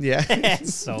 sold. Yeah,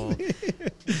 sold.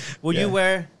 Would you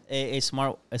wear a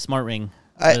smart ring?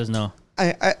 Let us know.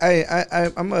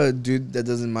 I'm a dude that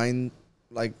doesn't mind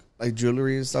like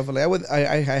jewelry and stuff. Like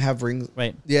I have rings,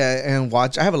 right? Yeah, and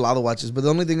watch. I have a lot of watches, but the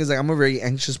only thing is, like, I'm a very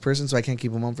anxious person, so I can't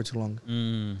keep them on for too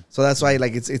long. So that's why,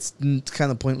 like, it's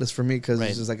kind of pointless for me, because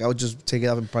it's just like I would just take it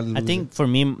off and probably. I think for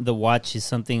me, the watch is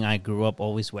something I grew up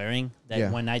always wearing.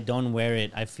 That when I don't wear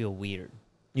it, I feel weird.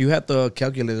 You had the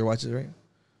calculator watches, right?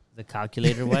 The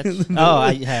calculator watch?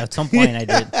 At some point I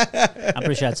did. I'm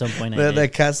pretty sure at some point I did. The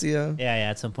Casio? Yeah,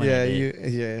 at some point I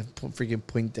did. Freaking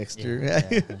Poindexter. Yeah.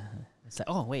 It's like,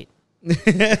 oh, wait.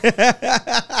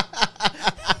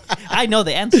 I know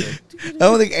the answer.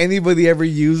 don't think anybody ever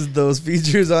used those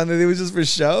features on it. It was just for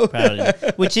show. Probably.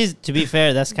 Which is, to be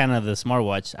fair, that's kind of the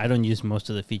smartwatch. I don't use most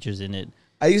of the features in it.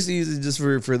 I used to use it just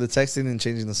for the texting and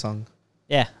changing the song.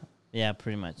 Yeah,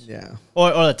 pretty much. Yeah.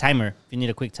 Or the timer, if you need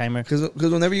a quick timer. Because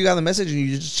whenever you got a message and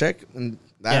you just check, and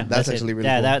that's actually really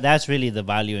cool. That's really the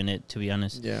value in it, to be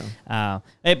honest. Yeah.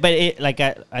 But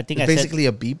I think it's basically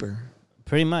a beeper.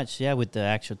 Pretty much, yeah, with the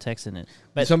actual text in it.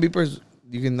 But some beepers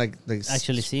you can like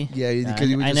actually see. Yeah, because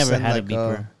I never had a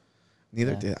beeper.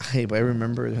 Neither did I, but I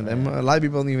remember them. A lot of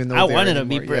people don't even know. I wanted a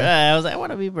beeper. I was like, I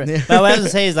want a beeper. Yeah. But what I was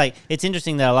to say is like, it's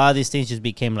interesting that a lot of these things just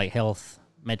became like health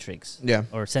metrics. Yeah.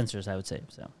 Or sensors, I would say.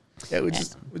 So. Yeah, which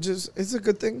is it's a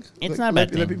good thing. It's not a bad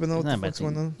thing. Let people know what's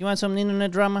going on. You want some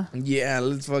internet drama? Yeah,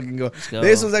 let's fucking go.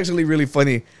 This was actually really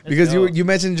funny because you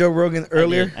mentioned Joe Rogan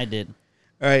earlier. I did.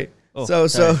 All right. Oh,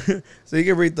 so you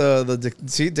can read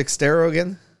see Dexerto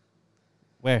again.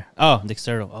 Where? Oh,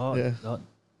 Dexerto. Oh, yeah.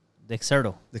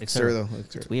 Dexerto.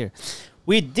 It's weird.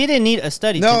 We didn't need a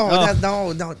study.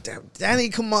 No, Danny,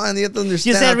 come on, you have to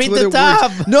understand. You said read the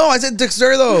top. Words. No, I said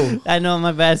Dexerto. I know,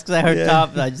 my bad, because I heard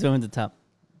top. I just went with the top.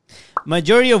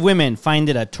 Majority of women find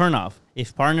it a turnoff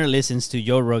if partner listens to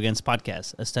Joe Rogan's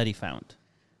podcast, a study found.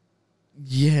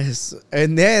 Yes.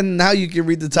 And then now you can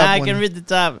read the top. I can read the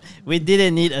top. We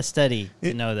didn't need a study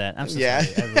to know that. I'm so sorry.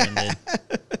 Everyone did.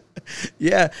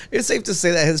 Yeah. It's safe to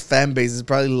say that his fan base is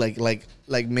probably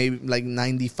like maybe like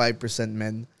 95%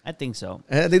 men. I think so.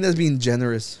 And I think that's being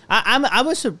generous. I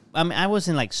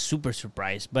wasn't like super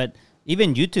surprised, but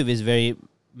even YouTube is very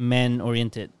men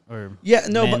oriented or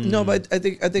but I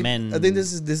think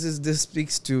this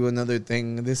speaks to another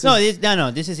thing. This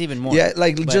is even more. Yeah,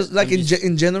 like just like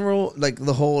in general, like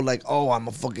the whole like, oh, I'm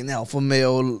a fucking alpha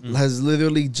male has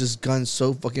literally just gone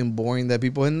so fucking boring that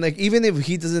people, and like even if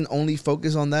he doesn't only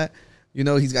focus on that, you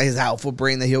know, he's got his alpha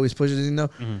brain that he always pushes, you know.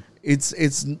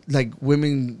 It's like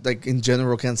women like in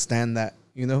general can't stand that,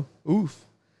 you know. Oof.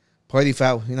 Party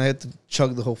foul. You know, I had to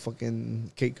chug the whole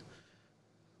fucking cake.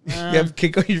 You have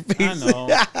cake on your face. I know.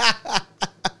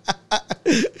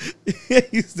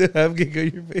 You still have cake on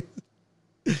your face.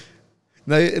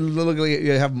 Now it looks like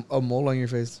you have a mole on your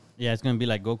face. Yeah, it's gonna be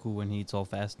like Goku when he eats all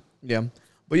fast. Yeah,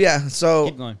 but yeah. So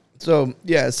keep going. So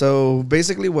yeah. So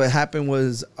basically, what happened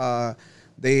was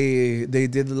they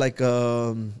did like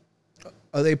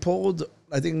they polled,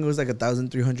 I think it was like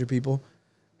 1,300 people,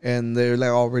 and they're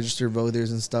like all registered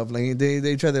voters and stuff. Like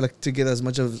they tried to get as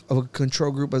much of a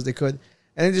control group as they could.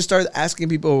 And they just started asking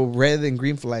people red and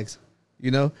green flags,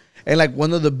 you know? And like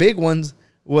one of the big ones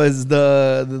was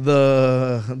the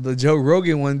Joe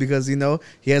Rogan one, because, you know,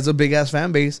 he has a big ass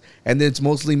fan base and it's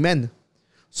mostly men.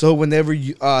 So whenever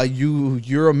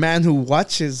you're a man who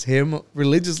watches him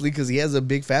religiously because he has a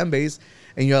big fan base,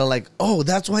 and you're like, oh,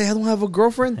 that's why I don't have a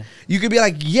girlfriend. You could be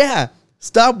like, yeah,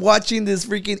 stop watching this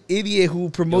freaking idiot who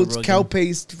promotes cow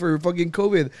paste for fucking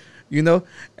COVID. You know,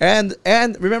 and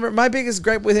remember, my biggest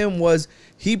gripe with him was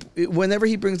whenever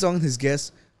he brings on his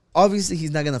guests, obviously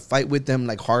he's not gonna fight with them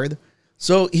like hard.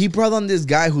 So he brought on this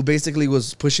guy who basically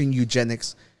was pushing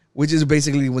eugenics, which is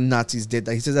basically what Nazis did.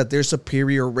 He says that they're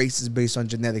superior races based on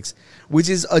genetics, which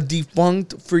is a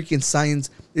defunct freaking science.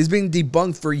 It's been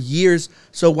debunked for years.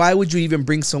 So why would you even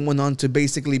bring someone on to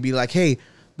basically be like, hey,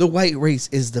 the white race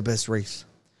is the best race,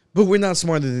 but we're not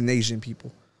smarter than Asian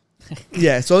people.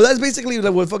 Yeah, so that's basically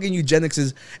like what fucking eugenics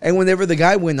is. And whenever the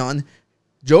guy went on,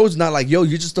 Joe's not like, yo,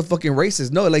 you're just a fucking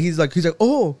racist. No, like he's like,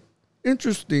 oh,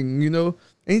 interesting, you know.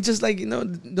 And he's just like, you know,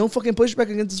 don't fucking push back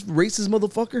against this racist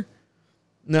motherfucker.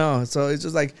 No, so it's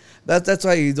just like that's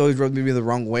why he's always rubbed me the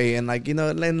wrong way. And like, you know,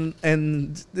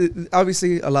 and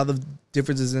obviously a lot of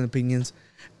differences in opinions,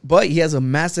 but he has a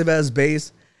massive ass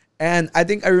base. And I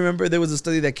think I remember there was a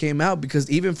study that came out because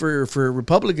even for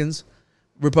Republicans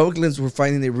were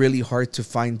finding it really hard to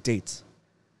find dates,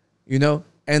 you know?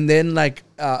 And then like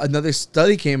another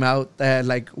study came out that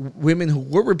like women who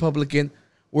were Republican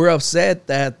were upset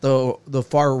that the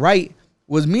far right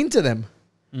was mean to them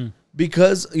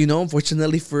because, you know,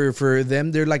 unfortunately for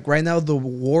them, they're like right now the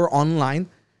war online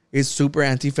is super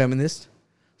anti-feminist.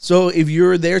 So if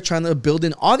you're there trying to build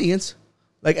an audience,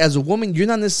 like as a woman, you're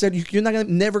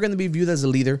never going to be viewed as a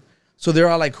leader. So they're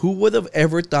all like, who would have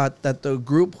ever thought that the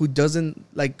group who doesn't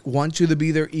like want you to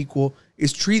be their equal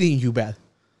is treating you bad?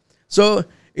 So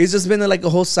it's just been like a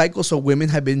whole cycle. So women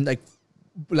have been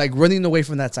like running away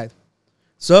from that side.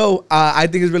 So I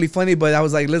think it's really funny. But I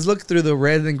was like, let's look through the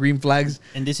red and green flags.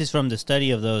 And this is from the study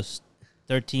of those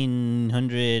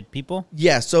 1,300 people?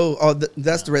 Yeah. So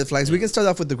that's the red flags. We can start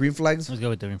off with the green flags. Let's go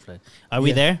with the green flag. Are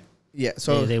we there? Yeah,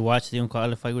 so they watch the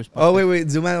Unqualified Groups podcast. Oh wait,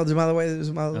 zoom out of the way,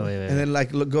 wait. And then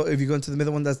like go if you go into the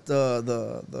middle one, that's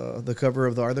the cover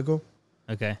of the article.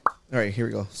 Okay. All right, here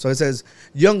we go. So it says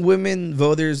young women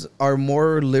voters are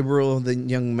more liberal than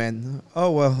young men.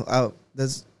 Oh well,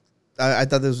 I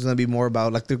thought this was gonna be more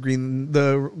about like the green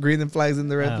and flags and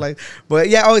the red flags. But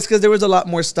yeah, it's because there was a lot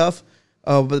more stuff.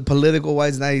 But political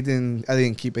wise, and I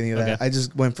didn't keep any of that. I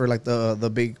just went for like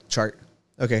the big chart.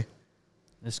 Okay,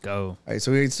 let's go. All right,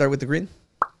 so we start with the green.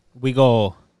 We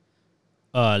go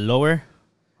lower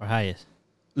or highest.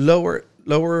 Lower,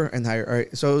 and higher. All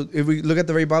right. So if we look at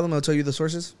the very bottom, I'll tell you the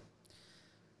sources.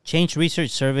 Change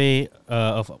Research survey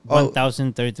of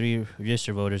 1,033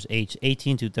 registered voters aged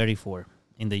 18 to 34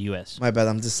 in the U.S. My bad.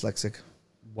 I'm dyslexic.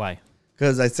 Why?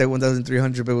 Because I said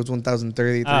 1,300, but it was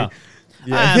 1,033. Oh.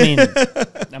 Yeah.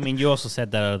 I mean, you also said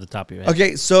that out of the top of your head.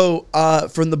 Okay, so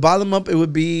from the bottom up, it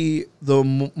would be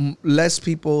the less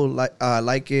people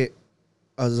like it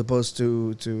as opposed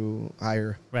to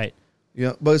higher. Right.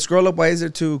 Yeah, but scroll up. Why is there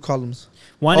two columns?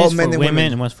 One is for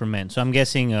women and one's for men. So I'm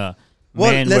guessing. Men.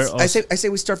 I say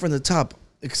we start from the top,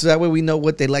 so that way we know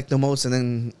what they like the most, and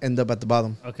then end up at the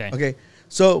bottom. Okay. Okay.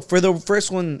 So for the first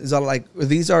one is like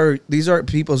these are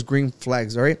people's green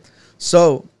flags. All right.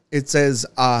 So it says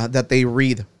that they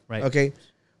read. Right. Okay.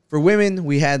 For women,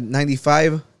 we had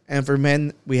 95, and for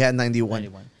men, we had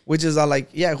 91. Which is all like,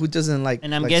 yeah, who doesn't like?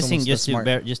 And I'm guessing just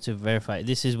to verify,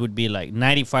 would be like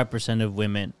 95% of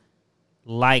women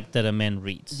like that a man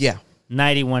reads. Yeah.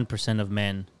 91% of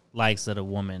men likes that a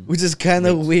woman. Which is kind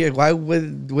of weird. Why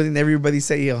wouldn't everybody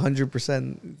say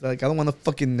 100%? Like, I don't want to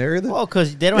fucking nerd. Well,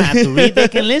 because they don't have to read; they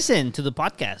can listen to the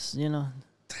podcast. You know.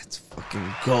 Let's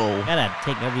fucking go. Gotta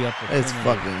take every opportunity. Let's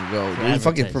fucking go. Dude.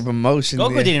 Fucking for promotion.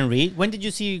 Goku didn't read. When did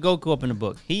you see Goku open a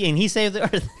book? He saved the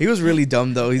earth. He was really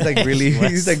dumb though. He's like really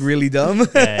really dumb.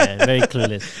 Yeah, very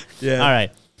clueless. Yeah. All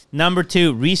right. Number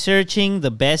 2, researching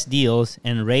the best deals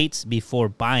and rates before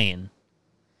buying.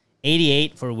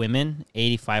 88 for women,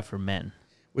 85 for men.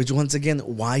 Which once again,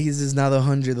 why is this not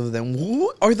 100 of them?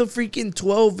 Who are the freaking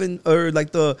 12 and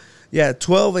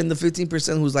 12 and the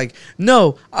 15% who's like,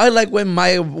 no, I like when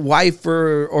my wife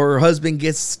or husband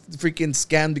gets freaking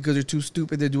scammed because they're too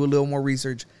stupid to do a little more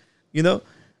research. You know,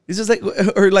 it's just like,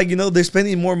 or like, you know, they're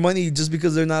spending more money just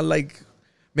because they're not like,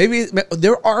 maybe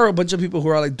there are a bunch of people who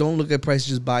are like, don't look at price,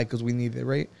 just buy because we need it,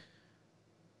 right?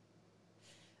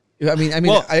 I mean,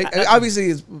 well,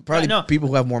 obviously, it's probably people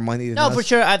who have more money than us. For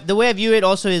sure. The way I view it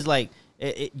also is like,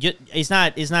 it's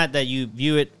not that you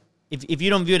view it. If you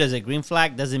don't view it as a green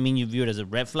flag, doesn't mean you view it as a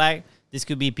red flag. This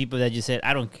could be people that just said,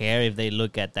 I don't care if they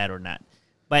look at that or not.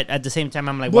 But at the same time,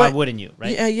 I'm like, why wouldn't you?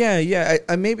 Right? Yeah.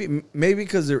 I maybe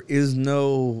because there is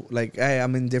no like, hey,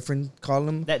 I'm indifferent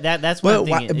column. That's one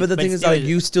thing. But the thing is, like,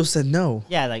 you still said no.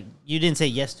 Yeah, like you didn't say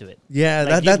yes to it.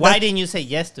 Yeah, like, why didn't you say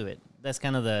yes to it? That's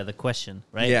kind of the question,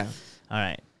 right? Yeah. All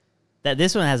right.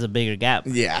 This one has a bigger gap.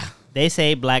 Yeah. They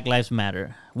say Black Lives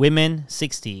Matter. Women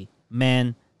 60,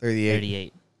 men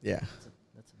 38. Yeah.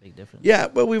 That's a big difference. Yeah,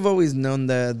 but we've always known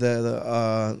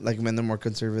that like men are more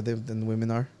conservative than women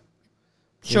are.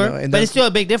 Sure, you know? But it's still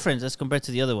a big difference as compared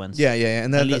to the other ones. Yeah,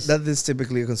 and that is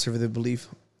typically a conservative belief.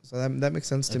 So that makes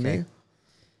sense to me. All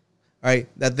right,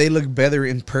 that they look better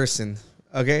in person.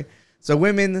 Okay. So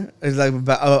women is like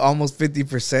about, almost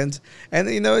 50%. And,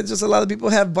 you know, it's just a lot of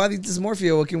people have body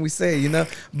dysmorphia. What can we say, you know?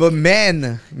 But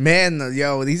men,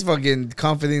 yo, these fucking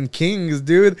confident kings,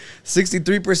 dude.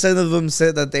 63% of them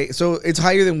said that they... So it's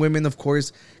higher than women, of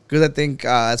course, because I think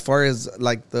as far as,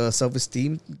 like, the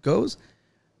self-esteem goes,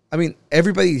 I mean,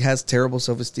 everybody has terrible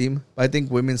self-esteem. But I think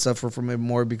women suffer from it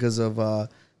more because of the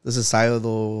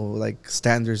societal, like,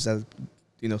 standards that,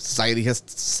 you know, society has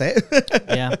set.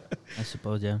 Yeah, I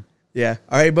suppose, yeah. Yeah.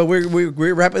 All right, but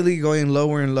we're rapidly going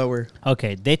lower and lower.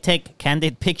 Okay, they take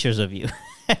candid pictures of you.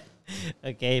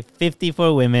 Okay, 50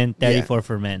 for women, 34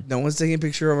 for men. No one's taking a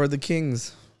picture of the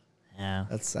kings. Yeah.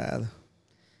 That's sad.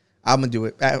 I'm going to do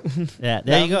it. Yeah,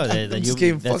 there you go.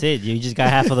 That's it. You just got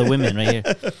half of the women right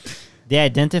here. They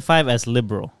identify as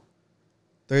liberal.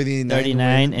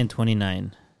 39 and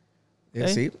 29. Yeah,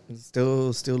 okay. See?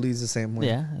 Still leads the same way.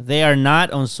 Yeah. They are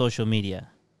not on social media.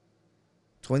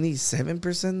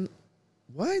 27%?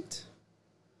 What?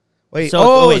 Wait,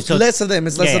 so it's less of them.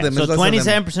 It's less of them. So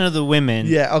 27% of the women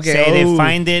say they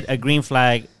find it a green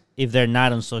flag if they're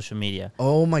not on social media.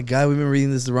 Oh, my God. We've been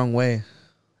reading this the wrong way.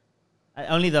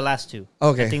 Only the last two.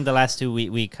 Okay. I think the last two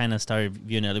we kind of started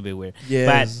viewing it a little bit weird.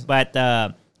 Yes. But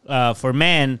for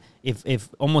men, if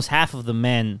almost half of the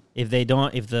men, if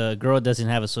the girl doesn't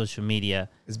have a social media,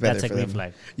 that's a green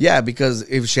flag. Yeah, because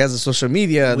if she has a social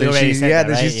media, then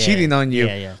she's cheating on you.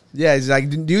 Yeah, it's like,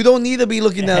 you don't need to be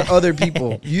looking at other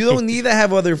people. You don't need to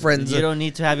have other friends. You don't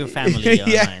need to have your family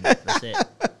online. That's it.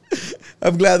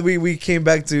 I'm glad we came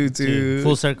back to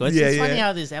full circle. It's funny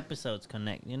how these episodes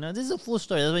connect. You know, this is a full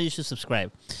story. That's why you should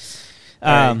subscribe.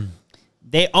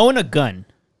 They own a gun.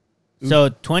 So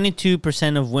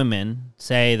 22% of women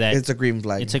say that it's a green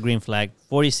flag. It's a green flag.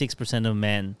 46% of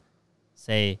men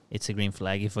say it's a green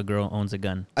flag if a girl owns a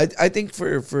gun. I think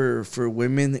for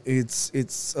women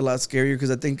it's a lot scarier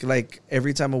because I think like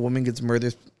every time a woman gets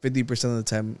murdered, 50% of the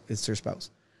time it's her spouse.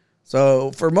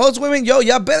 So for most women,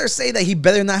 y'all better say that he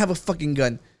better not have a fucking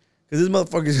gun because this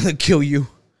motherfucker's gonna kill you.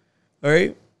 All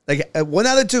right, like 1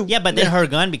 out of 2. Yeah, but then her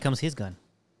gun becomes his gun,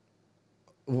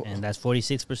 and that's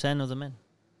 46% of the men.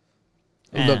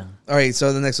 Look, all right.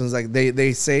 So the next one's like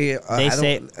they say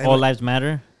all lives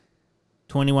matter.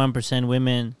 21%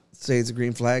 women say it's a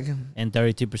green flag, and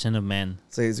 32% of men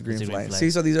say it's a green flag. See,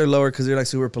 so these are lower because they're like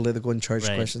super political and charged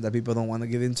Right. questions that people don't want to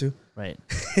get into. Right.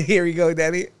 Here we go,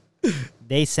 Danny.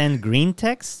 They send green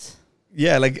text?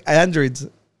 Yeah, like androids.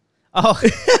 Oh,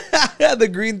 The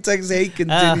green text hate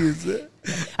continues.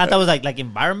 I thought it was like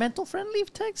environmental friendly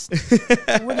text.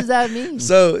 What does that mean?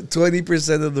 So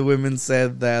 20% of the women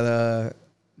said that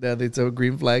it's a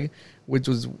green flag, which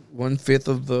was 1/5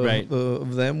 of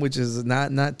of them, which is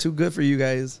not too good for you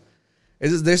guys.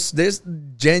 It's just, there's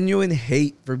genuine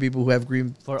hate for people who have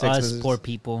green for text us messages. poor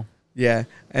people. Yeah,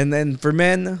 and then for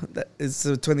men, it's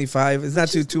 25. It's not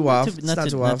too off. It's not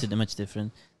too off. Not too much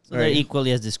different. So Right. they're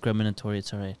equally as discriminatory.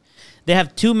 It's all right. They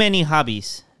have too many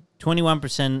hobbies.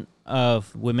 21%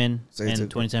 of women and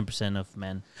 27% of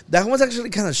men. That one's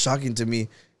actually kind of shocking to me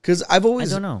because I've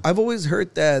always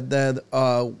heard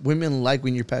that women like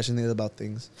when you're passionate about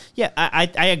things. Yeah,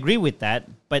 I agree with that,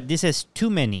 but this has too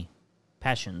many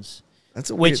passions. That's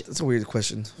a weird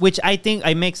question. Which I think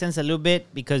I make sense a little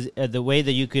bit because the way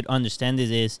that you could understand this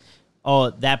is,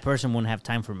 that person won't have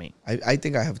time for me. I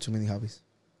think I have too many hobbies.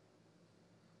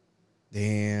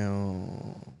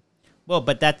 Damn. Well,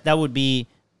 but that would be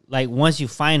like once you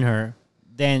find her,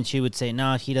 then she would say,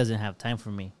 no, he doesn't have time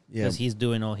for me because he's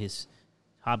doing all his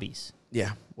hobbies.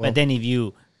 Yeah. Well, but then if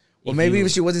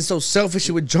if she wasn't so selfish,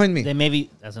 she would join me. Then maybe,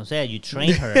 as I'm saying, you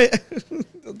train her.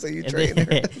 Don't say you train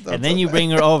her. And then you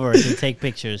bring her over to take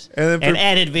pictures and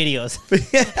edit videos.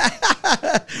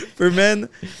 For men,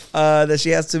 that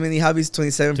she has too many hobbies,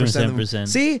 27%.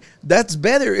 See, that's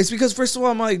better. It's because, first of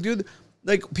all, I'm like, dude,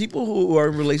 like people who are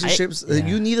in relationships,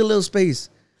 you need a little space.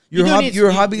 Your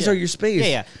hobbies are your space.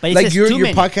 Yeah. But like you're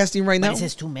podcasting right now. It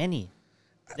says too many.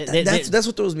 That's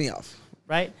what throws me off.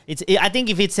 Right? I think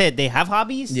if it said they have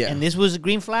hobbies and this was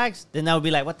green flags, then that would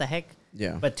be like, what the heck?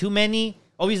 Yeah. But too many,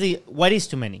 obviously, what is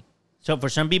too many? So for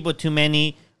some people, too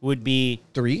many would be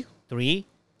 3.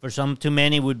 For some, too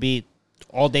many would be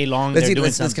all day long.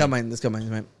 Let's count mine. Let's count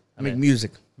mine. I make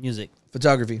music,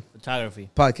 photography,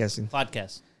 podcasting,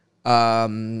 podcast.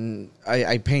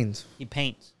 I paint. He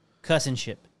paints.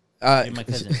 Cousinship. You're my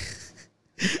cousin.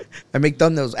 I make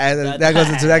thumbnails. That goes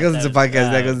into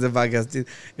podcast. That goes into podcast. Dude.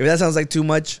 If that sounds like too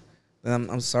much, then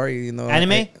I'm sorry. You know,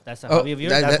 anime. That's a hobby of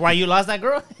yours. That's why you lost that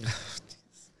girl.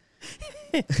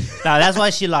 No, that's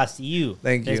why she lost you.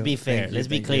 Thank you. Let's be fair. Let's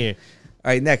be clear.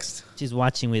 All right, next. She's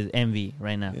watching with envy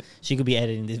right now. Yeah. She could be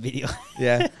editing this video.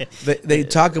 Yeah, they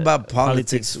talk about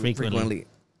politics frequently.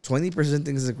 20%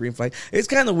 thinks it's a green flag. It's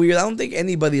kind of weird. I don't think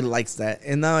anybody likes that.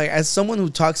 And now, as someone who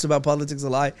talks about politics a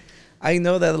lot, I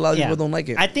know that a lot of people don't like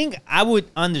it. I think I would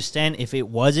understand if it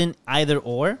wasn't either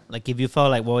or. Like if you felt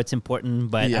like, well, it's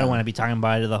important, but I don't want to be talking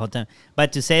about it the whole time.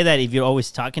 But to say that if you're always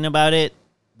talking about it,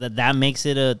 that makes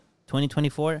it a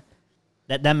 2024,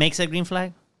 that makes it a green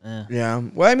flag. Yeah.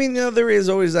 Well, I mean, there is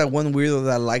always that one weirdo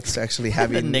that likes actually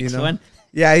having the next one.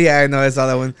 Yeah, I know. I saw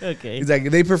that one. Okay. It's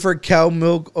like they prefer cow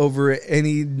milk over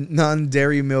any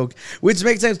non-dairy milk, which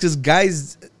makes sense because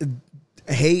guys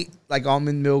hate like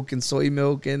almond milk and soy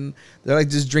milk, and they're like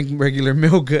just drinking regular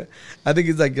milk. I think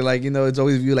it's like it's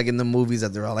always viewed like in the movies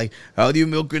that they're all like, how do you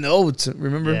milk an oat?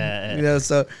 Remember? Yeah.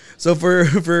 So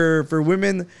for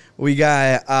women, we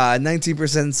got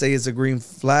 19% say it's a green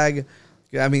flag.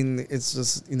 I mean, it's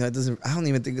just it doesn't. I don't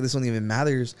even think this one even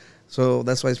matters. So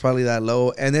that's why it's probably that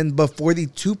low. And then, but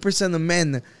 42% of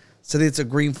men said it's a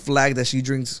green flag that she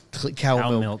drinks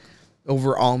cow milk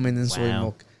over almond and soy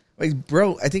milk. Like,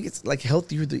 bro, I think it's like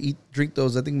healthier to drink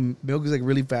those. I think milk is like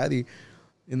really fatty,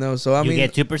 So I mean, you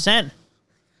get 2%.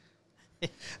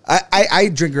 I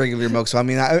drink regular milk, so I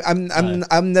mean,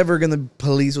 I'm never gonna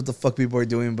police what the fuck people are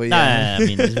doing. But yeah, I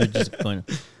mean, we're just going.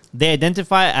 They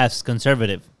identify as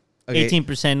conservative. Okay.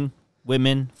 18%.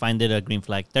 Women find it a green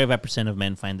flag. 35% of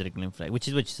men find it a green flag, which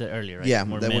is what you said earlier, right? Yeah,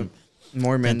 more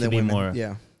men than women. More.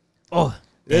 Yeah. Oh,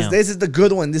 this is the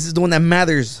good one. This is the one that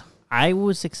matters. I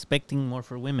was expecting more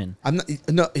for women. I'm not.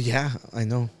 No. Yeah, I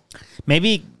know.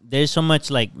 Maybe there's so much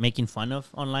like making fun of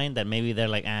online that maybe they're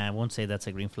like, I won't say that's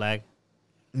a green flag.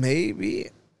 Maybe.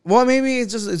 Well, maybe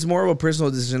it's more of a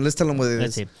personal decision. Let's tell them what it is.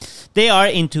 Let's see. They are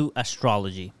into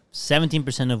astrology.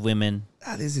 17% of women.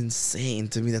 That is insane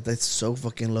to me. That's so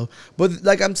fucking low. But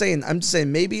like I'm just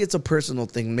saying, maybe it's a personal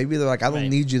thing. Maybe they're like, I don't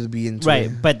need you to be into it. Right,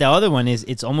 but the other one is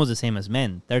it's almost the same as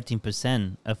men.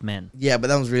 13% of men. Yeah, but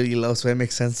that was really low, so it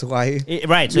makes sense why.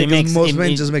 Right, so it makes most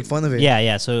men just make fun of it.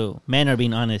 Yeah. So men are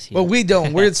being honest here. But we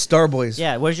don't. We're Star Boys.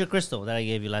 Yeah, where's your crystal that I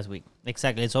gave you last week?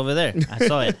 Exactly, it's over there. I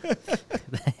saw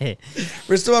it.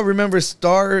 First of all, remember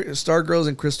Star Girls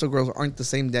and Crystal Girls aren't the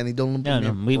same, Danny. Don't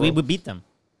No, we beat them.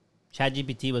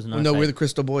 ChatGPT was not. No, we're the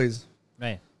Crystal Boys.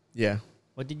 Right. Yeah.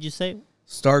 What did you say?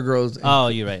 Star Girls. Oh,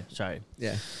 you're right. Sorry.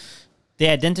 Yeah. They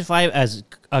identify as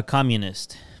a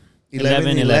communist.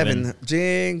 11.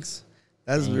 Jinx.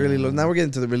 That's really low. Now we're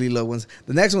getting to the really low ones.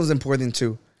 The next one's important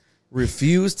too.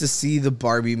 Refuse to see the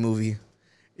Barbie movie.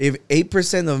 If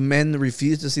 8% of men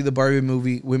refuse to see the Barbie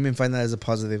movie, women find that as a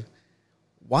positive.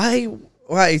 Why?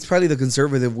 It's probably the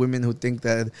conservative women who think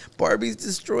that Barbie's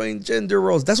destroying gender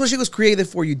roles. That's what she was created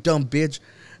for, you dumb bitch.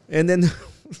 And then,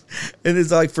 and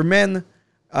it's like for men,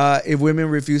 if women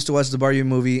refuse to watch the Barbie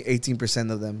movie,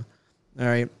 18% of them. All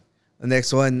right. The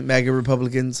next one, MAGA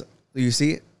Republicans. You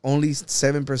see, only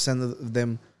 7% of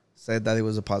them said that it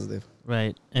was a positive.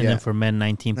 Right. And then for men,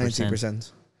 19%.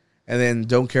 19%. And then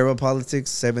don't care about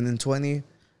politics, 7 and 20.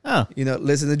 Oh,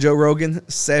 Listen to Joe Rogan,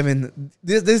 7.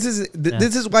 This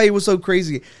is why it was so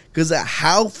crazy, because of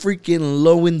how freaking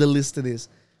low in the list it is,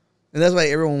 and that's why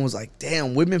everyone was like,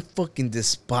 "Damn, women fucking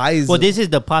despise." Well, this is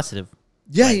the positive.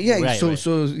 Yeah, right, yeah. Right,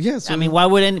 So I mean, why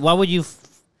would you?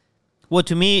 Well,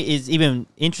 to me, is even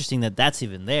interesting that's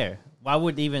even there. Why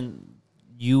would even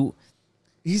you?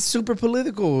 He's super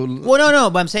political. Well, no.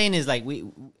 But I'm saying is like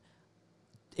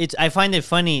I find it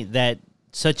funny that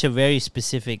such a very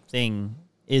specific thing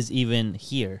is even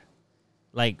here.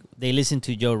 Like, they listen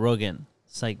to Joe Rogan.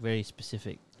 It's like very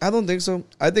specific. I don't think so.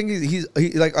 I think he's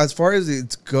like, as far as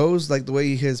it goes, like the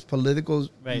way his political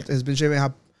has been shaping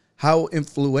how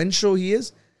influential he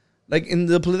is, like in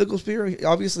the political sphere,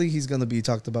 obviously he's gonna be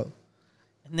talked about.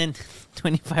 And then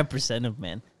 25% of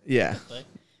men. Yeah.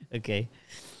 Okay.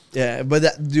 Yeah, but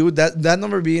that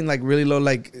number being like really low,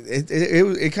 like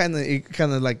it kind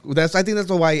of like I think that's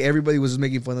why everybody was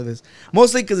making fun of this,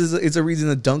 mostly because it's a reason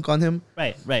to dunk on him.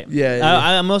 Right. Yeah.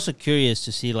 I'm also curious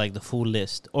to see like the full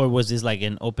list, or was this like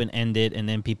an open ended and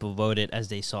then people voted as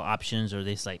they saw options, or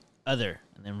this like other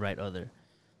and then write other.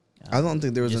 I don't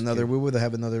think there was another. We would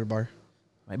have another bar.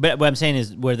 Right. But what I'm saying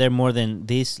is, were there more than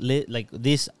this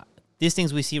These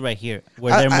things we see right here, were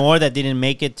there more that didn't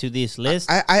make it to this list?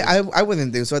 I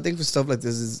wouldn't think so. I think for stuff like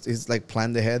this is like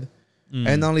planned ahead,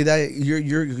 and not only that,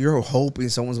 you're hoping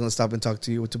someone's gonna stop and talk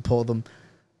to you to pull them,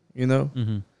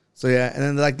 Mm-hmm. So yeah, and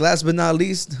then like last but not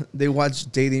least, they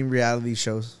watch dating reality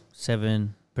shows. 7%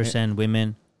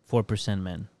 women, 4%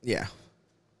 men. Yeah,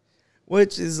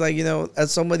 which is like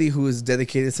as somebody who has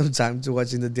dedicated some time to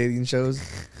watching the dating shows,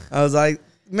 I was like,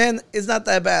 man, it's not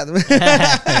that bad.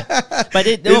 but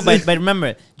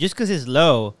remember, just because it's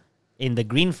low in the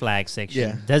green flag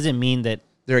section doesn't mean that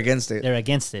they're against it.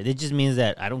 It just means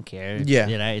that I don't care. Yeah.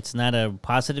 It's not a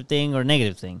positive thing or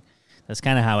negative thing. That's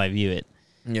kind of how I view it.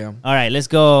 Yeah. All right, let's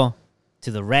go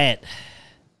to the red.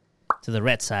 To the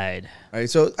red side. All right,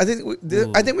 so I think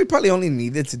we probably only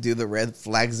needed to do the red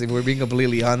flags if we're being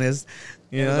completely honest.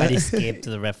 Everybody skipped to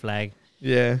the red flag.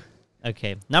 Yeah.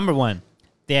 Okay, number 1.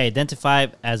 They identify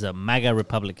as a MAGA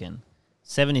Republican.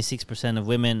 76% of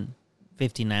women,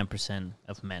 59%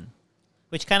 of men.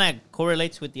 Which kind of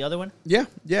correlates with the other one? Yeah.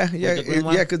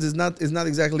 Because it's not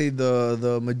exactly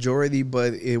the majority,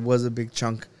 but it was a big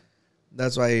chunk.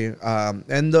 That's why.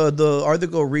 And the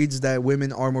article reads that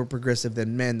women are more progressive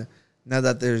than men. Now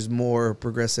that there's more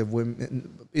progressive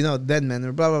women, than men,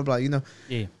 or blah blah blah.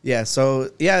 Yeah. Yeah. So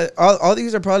yeah, all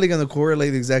these are probably going to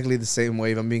correlate exactly the same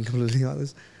way. If I'm being completely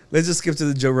honest. Let's just skip to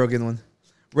the Joe Rogan one.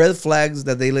 Red flags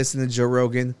that they listen to Joe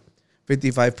Rogan,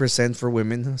 55% for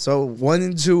women. So 1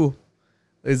 and 2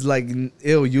 is like,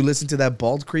 ew, you listen to that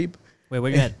bald creep. Wait, where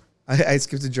you at? I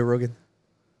skipped to Joe Rogan.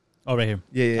 Oh, right here.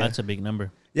 Yeah. That's a big number.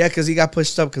 Yeah, because he got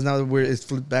pushed up because now it's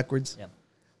flipped backwards. Yeah.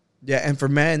 Yeah, and for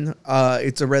men,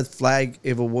 it's a red flag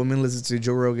if a woman listens to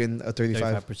Joe Rogan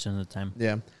 35% of the time.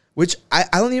 Yeah. Which I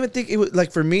don't even think it would,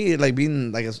 like, for me, like,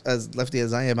 being like as lefty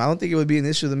as I am, I don't think it would be an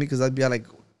issue to me, because I'd be like,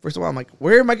 first of all, I'm like,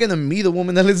 where am I going to meet a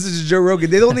woman that listens to Joe Rogan?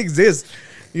 They don't exist.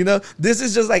 This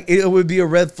is just like, it would be a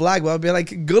red flag. But I'll be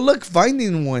like, good luck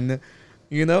finding one.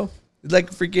 It's like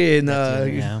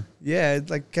freaking, yeah, it's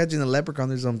like catching a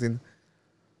leprechaun or something.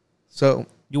 So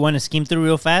You want to skim through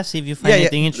real fast, see if you find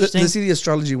anything interesting? Let's see the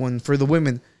astrology one for the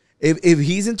women. If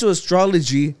he's into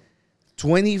astrology,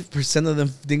 20% of them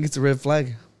think it's a red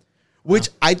flag. Which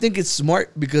I think is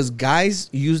smart because guys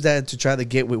use that to try to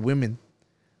get with women.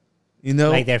 You know?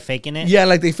 Like they're faking it? Yeah,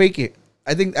 like they fake it.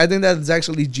 I think that's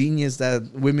actually genius that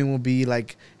women will be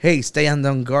like, hey, stay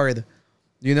on guard.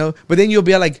 You know? But then you'll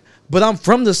be like, but I'm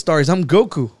from the stars. I'm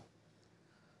Goku.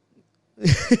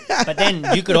 But then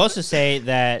you could also say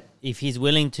that if he's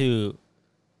willing to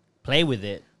play with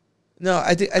it. No,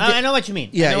 I think I know what you mean.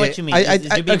 Yeah, I know what you mean.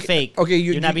 You're being fake. Okay,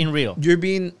 you're not being real. You're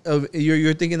being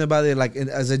you're thinking about it like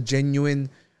as a genuine,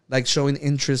 like showing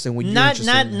interest in what you're interested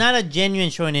in. Not a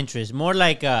genuine showing interest. More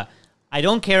like I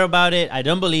don't care about it. I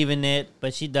don't believe in it,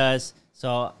 but she does,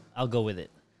 so I'll go with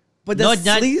it. But that's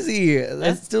sleazy.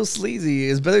 That's still sleazy.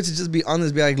 It's better to just be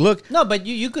honest. Be like, look. No, but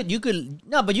you could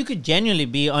genuinely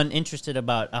be uninterested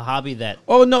about a hobby that.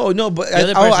 Oh no! But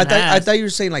I thought you were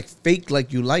saying like fake,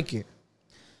 like you like it.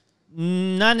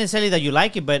 Not necessarily that you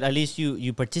like it, but at least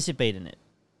you participate in it,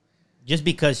 just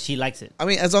because she likes it. I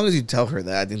mean, as long as you tell her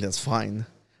that, I think that's fine.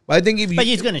 But I think if you, but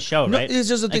he's gonna show, right? It's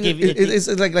just a thing. It's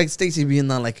like Stacy being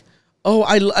not like, oh,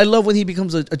 I love when he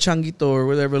becomes a changuito or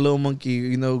whatever, little monkey,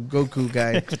 you know, Goku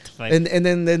guy, and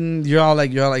then you're all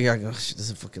like, oh, she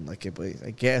doesn't fucking like it, but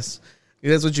I guess.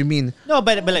 That's what you mean. No,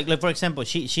 but like for example,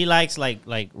 she likes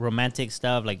like romantic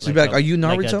stuff. Like she'd be like, are you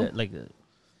Naruto?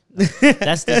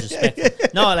 That's disrespectful.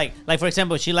 No, like for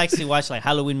example, she likes to watch like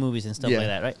Halloween movies and stuff like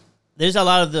that, right? There's a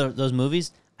lot of those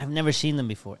movies. I've never seen them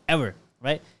before, ever,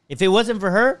 right? If it wasn't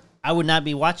for her, I would not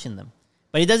be watching them.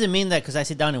 But it doesn't mean that because I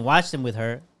sit down and watch them with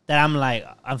her that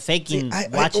I'm faking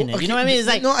watching it. You know what I mean?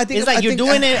 It's like you're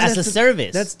doing it as a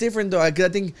service. That's different though. I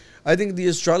think the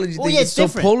astrology thing is so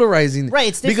polarizing, right?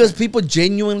 It's different because people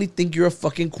genuinely think you're a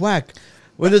fucking quack.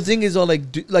 Well, the thing is, like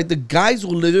the guys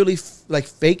will literally like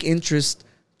fake interest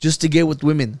just to get with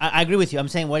women. I agree with you. I'm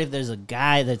saying, what if there's a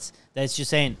guy that's just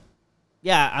saying,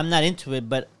 yeah, I'm not into it,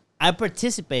 but I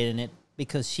participate in it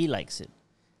because she likes it.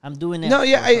 I'm doing it. No,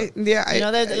 yeah,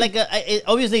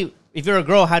 obviously, if you're a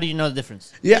girl, how do you know the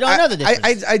difference? Yeah, you don't know the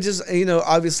difference. I just,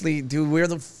 obviously, dude, we're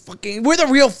the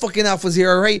real fucking alphas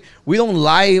here, all right? We don't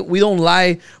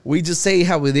lie. We just say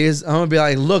how it is. I'm gonna be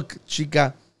like, look,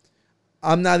 chica,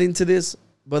 I'm not into this,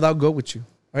 but I'll go with you,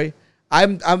 right?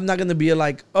 I'm not gonna be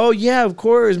like, oh yeah, of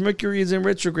course, Mercury is in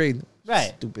retrograde.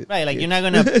 Right. Stupid. Right. Like, you're not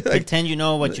gonna pretend you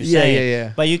know what you're saying.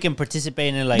 Yeah. But you can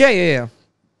participate in it. Like, yeah.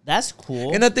 That's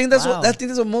cool. And I think that's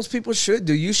what most people should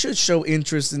do. You should show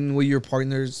interest in with your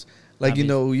partners. Like,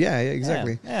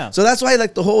 exactly. Yeah. So that's why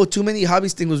like the whole too many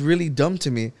hobbies thing was really dumb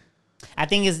to me. I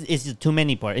think it's the too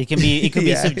many part. It could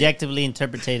be subjectively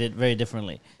interpreted very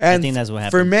differently. And I think that's what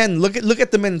happens. For men, look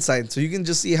at the men's side, so you can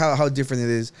just see how different it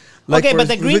is. Like okay, but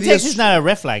the green text is not a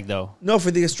red flag though. No, for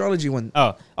the astrology one.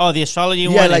 Oh, the astrology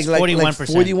one is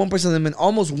 41%. 41% of the men,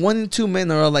 almost 1 in 2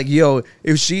 men are like, yo,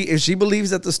 if she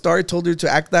believes that the star told her to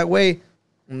act that way,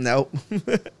 no.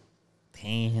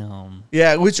 Damn.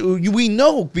 Yeah, which we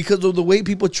know because of the way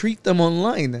people treat them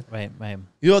online. Right.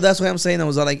 That's why I'm saying I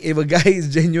was like, if a guy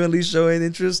is genuinely showing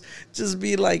interest, just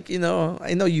be like, I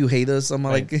know you hate us. I'm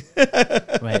like,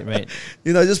 right.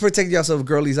 Just protect yourself,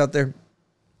 girlies out there.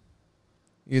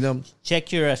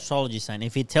 Check your astrology sign.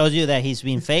 If he tells you that he's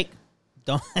being fake,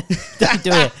 don't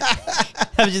do it.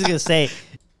 I'm just gonna say,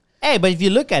 hey, but if you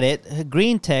look at it,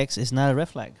 green text is not a red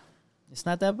flag. It's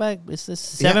not that bad. It's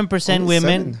just 7%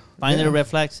 women find it a red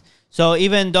flags. So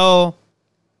even though,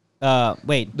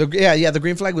 the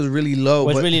green flag was really low.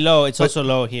 It's also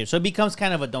low here. So it becomes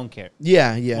kind of a don't care.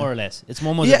 Yeah. More or less. It's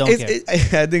almost a don't care.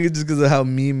 I think it's just because of how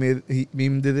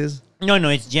memed it is. No,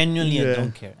 it's genuinely a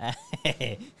don't care.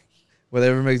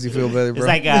 Whatever makes you feel better, bro. It's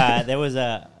like there was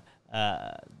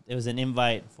an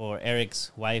invite for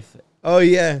Eric's wife. Oh,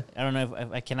 yeah. I don't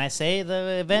know if can I say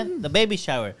the event? The baby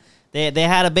shower. They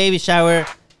had a baby shower.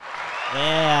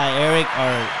 Yeah, Eric,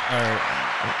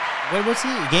 where was he?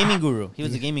 Gaming guru. He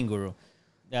was a gaming guru.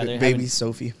 Yeah, baby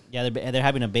Sophie. Yeah, they're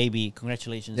having a baby.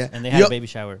 Congratulations. Yeah. And they had a baby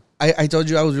shower. I told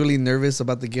you I was really nervous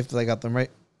about the gift that I got them,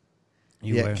 right?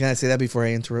 You were. Can I say that before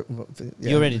I interrupt?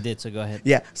 Yeah. You already did, so go ahead.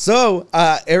 Yeah. So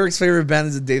Eric's favorite band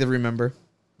is The Day to Remember.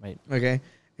 Right. Okay.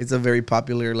 It's a very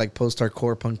popular like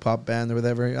post-hardcore punk pop band or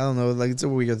whatever. I don't know. Like, it's a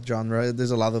weird genre.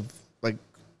 There's a lot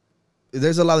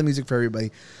of music for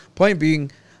everybody. Point being,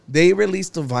 they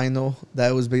released a vinyl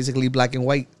that was basically black and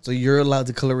white, so you're allowed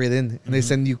to color it in, and they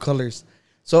send you colors.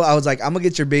 So I was like, I'm gonna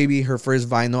get your baby her first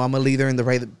vinyl. I'm gonna lead her in the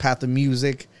right path of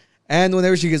music, and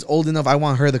whenever she gets old enough, I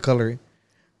want her to color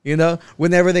it.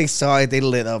 Whenever they saw it, they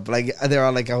lit up. Like, they're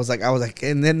all like, I was like,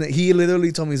 and then he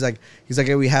literally told me, he's like,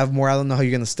 hey, we have more. I don't know how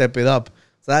you're gonna step it up,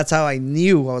 So that's how I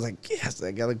knew. I was like, yes,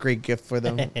 I got a great gift for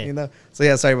them. You know. So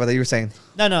yeah, sorry about that. You were saying?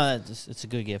 No, it's a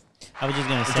good gift. I was just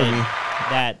gonna say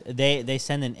that they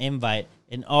send an invite,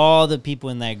 and all the people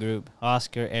in that group,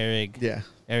 Oscar, Eric,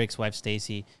 Eric's wife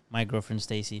Stacy, my girlfriend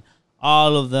Stacy,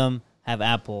 all of them have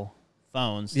Apple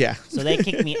phones. Yeah. So they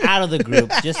kicked me out of the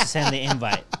group just to send the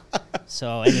invite.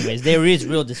 So, anyways, there is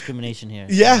real discrimination here.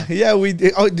 Yeah, we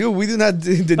do. Oh, dude, we do not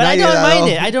deny it. But I don't mind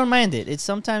it. I don't mind it. It's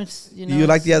sometimes, you know. You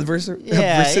like the adversary?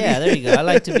 Yeah, there you go. I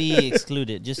like to be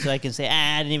excluded just so I can say,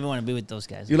 I didn't even want to be with those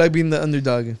guys. You like being the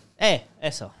underdog. Hey,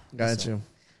 eso. Got you.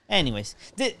 Anyways,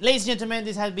 ladies and gentlemen,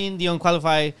 this has been the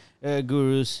Unqualified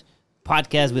Gurus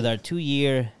podcast with our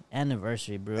 2-year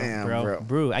anniversary, bro. Damn,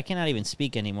 bro. I cannot even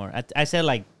speak anymore. I said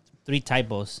like 3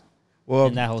 typos. Well,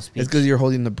 in that whole speech. It's because you're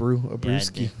holding a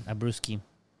brewski. A brewski.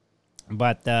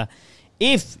 But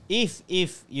if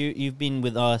you've been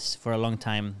with us for a long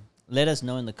time, let us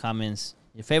know in the comments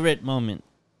your favorite moment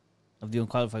of the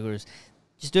Unqualified Gurus.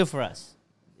 Just do it for us.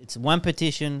 It's one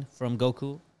petition from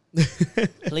Goku.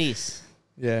 Please.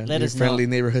 Yeah. Let us know.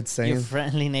 Your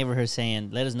friendly neighborhood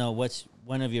saying. Let us know what's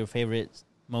one of your favorite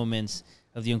moments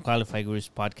of the Unqualified Gurus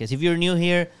podcast. If you're new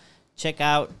here, check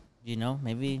out. You know,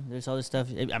 maybe there's other stuff.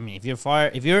 I mean,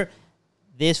 if you're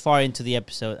this far into the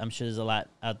episode, I'm sure there's a lot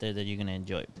out there that you're gonna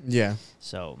enjoy. Yeah.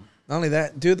 So not only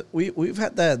that, dude, we've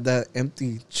had that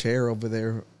empty chair over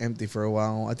there empty for a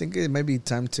while. I think it might be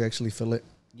time to actually fill it.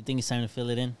 You think it's time to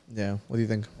fill it in? Yeah. What do you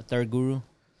think? A third guru?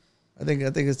 I think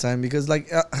it's time because,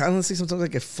 like, honestly, sometimes I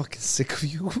get fucking sick of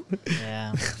you.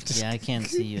 Yeah, I can't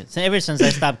see you. So ever since I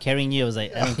stopped carrying you, I was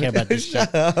like, I don't care about this shit.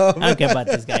 I don't care about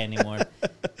this guy anymore.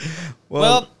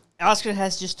 Well, Oscar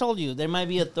has just told you there might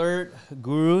be a third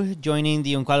guru joining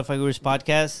the Unqualified Gurus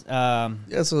podcast.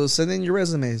 So send in your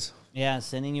resumes. Yeah,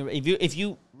 send in your if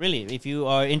you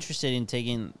are interested in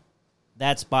taking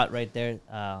that spot right there,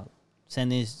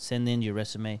 send in your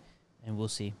resume, and we'll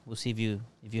see if you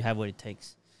have what it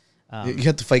takes. You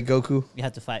have to fight Goku. You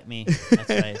have to fight me. That's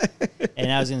right. And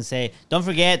I was going to say, don't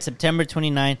forget, September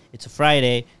 29th, it's a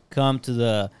Friday. Come to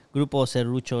the Grupo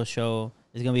Serrucho show.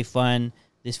 It's going to be fun.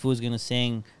 This fool's going to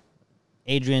sing.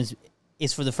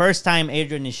 It's for the first time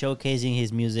Adrian is showcasing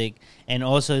his music. And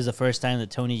also it's the first time that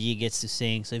Tony G gets to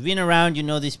sing. So if you've been around, you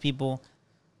know these people.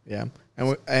 Yeah.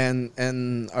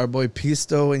 And our boy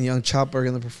Pisto and Young Chopper are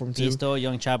going to perform too. Pisto,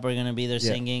 Young Chopper are going to be there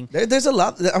singing. There's a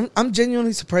lot. I'm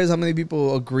genuinely surprised how many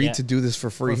people agreed to do this for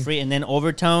free. And then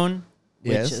Overtone,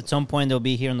 which at some point they'll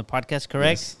be here on the podcast,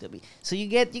 correct? Yes. So you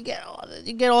get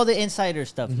all the insider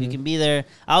stuff. Mm-hmm. You can be there.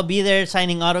 I'll be there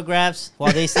signing autographs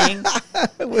while they sing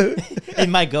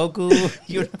in my Goku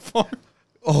uniform.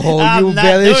 Oh, you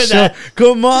better show.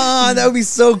 Come on, that would be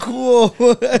so cool.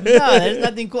 No, there's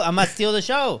nothing cool. I'm going to steal the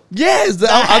show. Yes,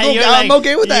 I'm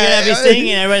okay with that. You're going to be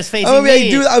singing and everybody's facing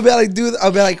me.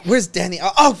 I'll be like, where's Danny?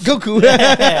 Oh, Goku.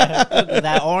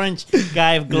 That orange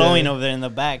guy glowing over there in the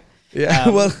back. Yeah,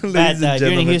 if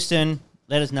you're in Houston,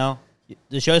 let us know.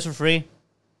 The show's for free.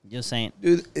 Just saying.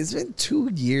 Dude, it's been 2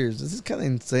 years. This is kind of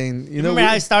insane. You remember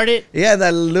how I started? Yeah,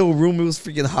 that little room, it was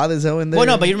freaking hot as hell in there. Well,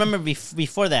 no, but you remember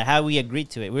before that, how we agreed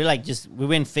to it. We were like, we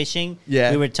went fishing.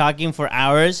 Yeah. We were talking for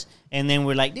hours, and then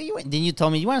we're like, then you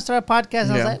told me, you want to start a podcast?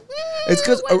 And I was like, it's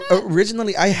because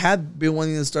originally I had been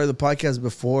wanting to start the podcast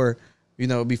before,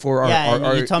 before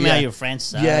our you told me how your friends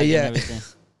suck. Yeah. And everything.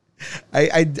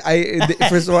 I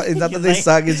first of all, it's not that they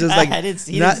suck. It's just like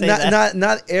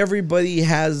not everybody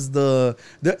has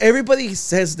everybody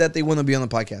says that they want to be on the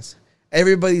podcast.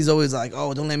 Everybody's always like,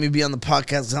 oh, don't let me be on the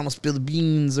podcast. I'm gonna spill the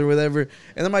beans or whatever.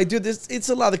 And I'm like, dude, it's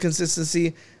a lot of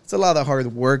consistency. It's a lot of hard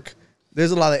work.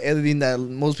 There's a lot of editing that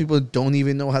most people don't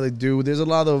even know how to do. There's a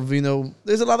lot of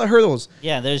there's a lot of hurdles.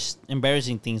 Yeah, there's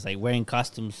embarrassing things like wearing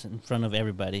costumes in front of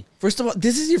everybody. First of all,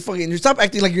 this is your fucking. Stop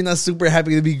acting like you're not super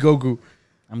happy to be Goku.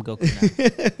 I'm Goku now.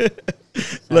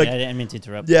 Sorry, I didn't mean to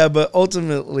interrupt. Yeah, but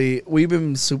ultimately, we've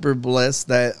been super blessed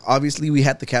that obviously we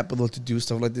had the capital to do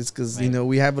stuff like this because,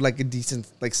 we have like a decent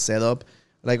setup.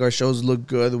 Like our shows look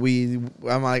good.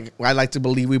 I like to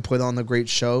believe we put on a great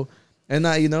show. And,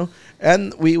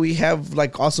 and we have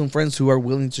like awesome friends who are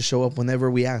willing to show up whenever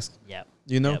we ask. Yeah.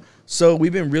 Yep. So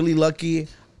we've been really lucky.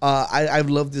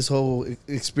 I've loved this whole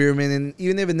experiment, and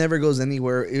even if it never goes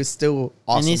anywhere, it's still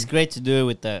awesome. And it's great to do it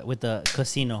with the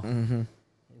casino,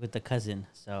 with the cousin.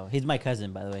 So he's my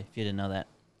cousin, by the way, if you didn't know that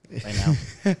right now.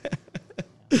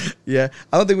 Yeah,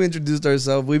 I don't think we introduced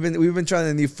ourselves. We've been trying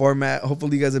a new format.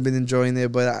 Hopefully, you guys have been enjoying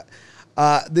it. But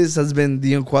this has been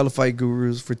the Unqualified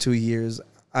Gurus for 2 years.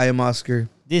 I am Oscar.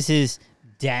 This is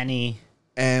Danny,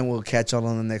 and we'll catch y'all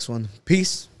on the next one.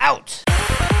 Peace out.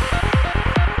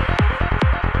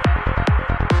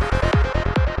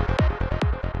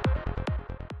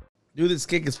 Dude, this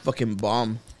cake is fucking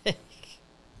bomb.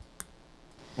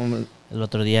 El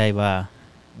otro día iba...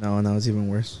 No, it's even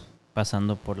worse.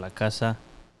 Pasando por la casa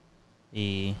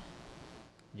y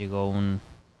llegó un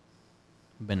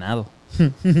venado.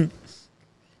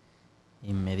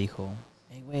 Y me dijo,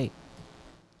 hey, güey.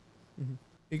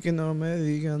 Y que no me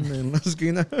digan en la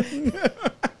esquina.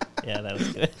 Yeah, that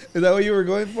was good. Is that what you were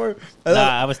going for?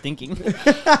 I was thinking.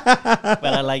 But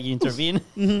I like you intervene.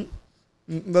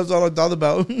 That's all I thought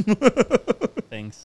about. Thanks.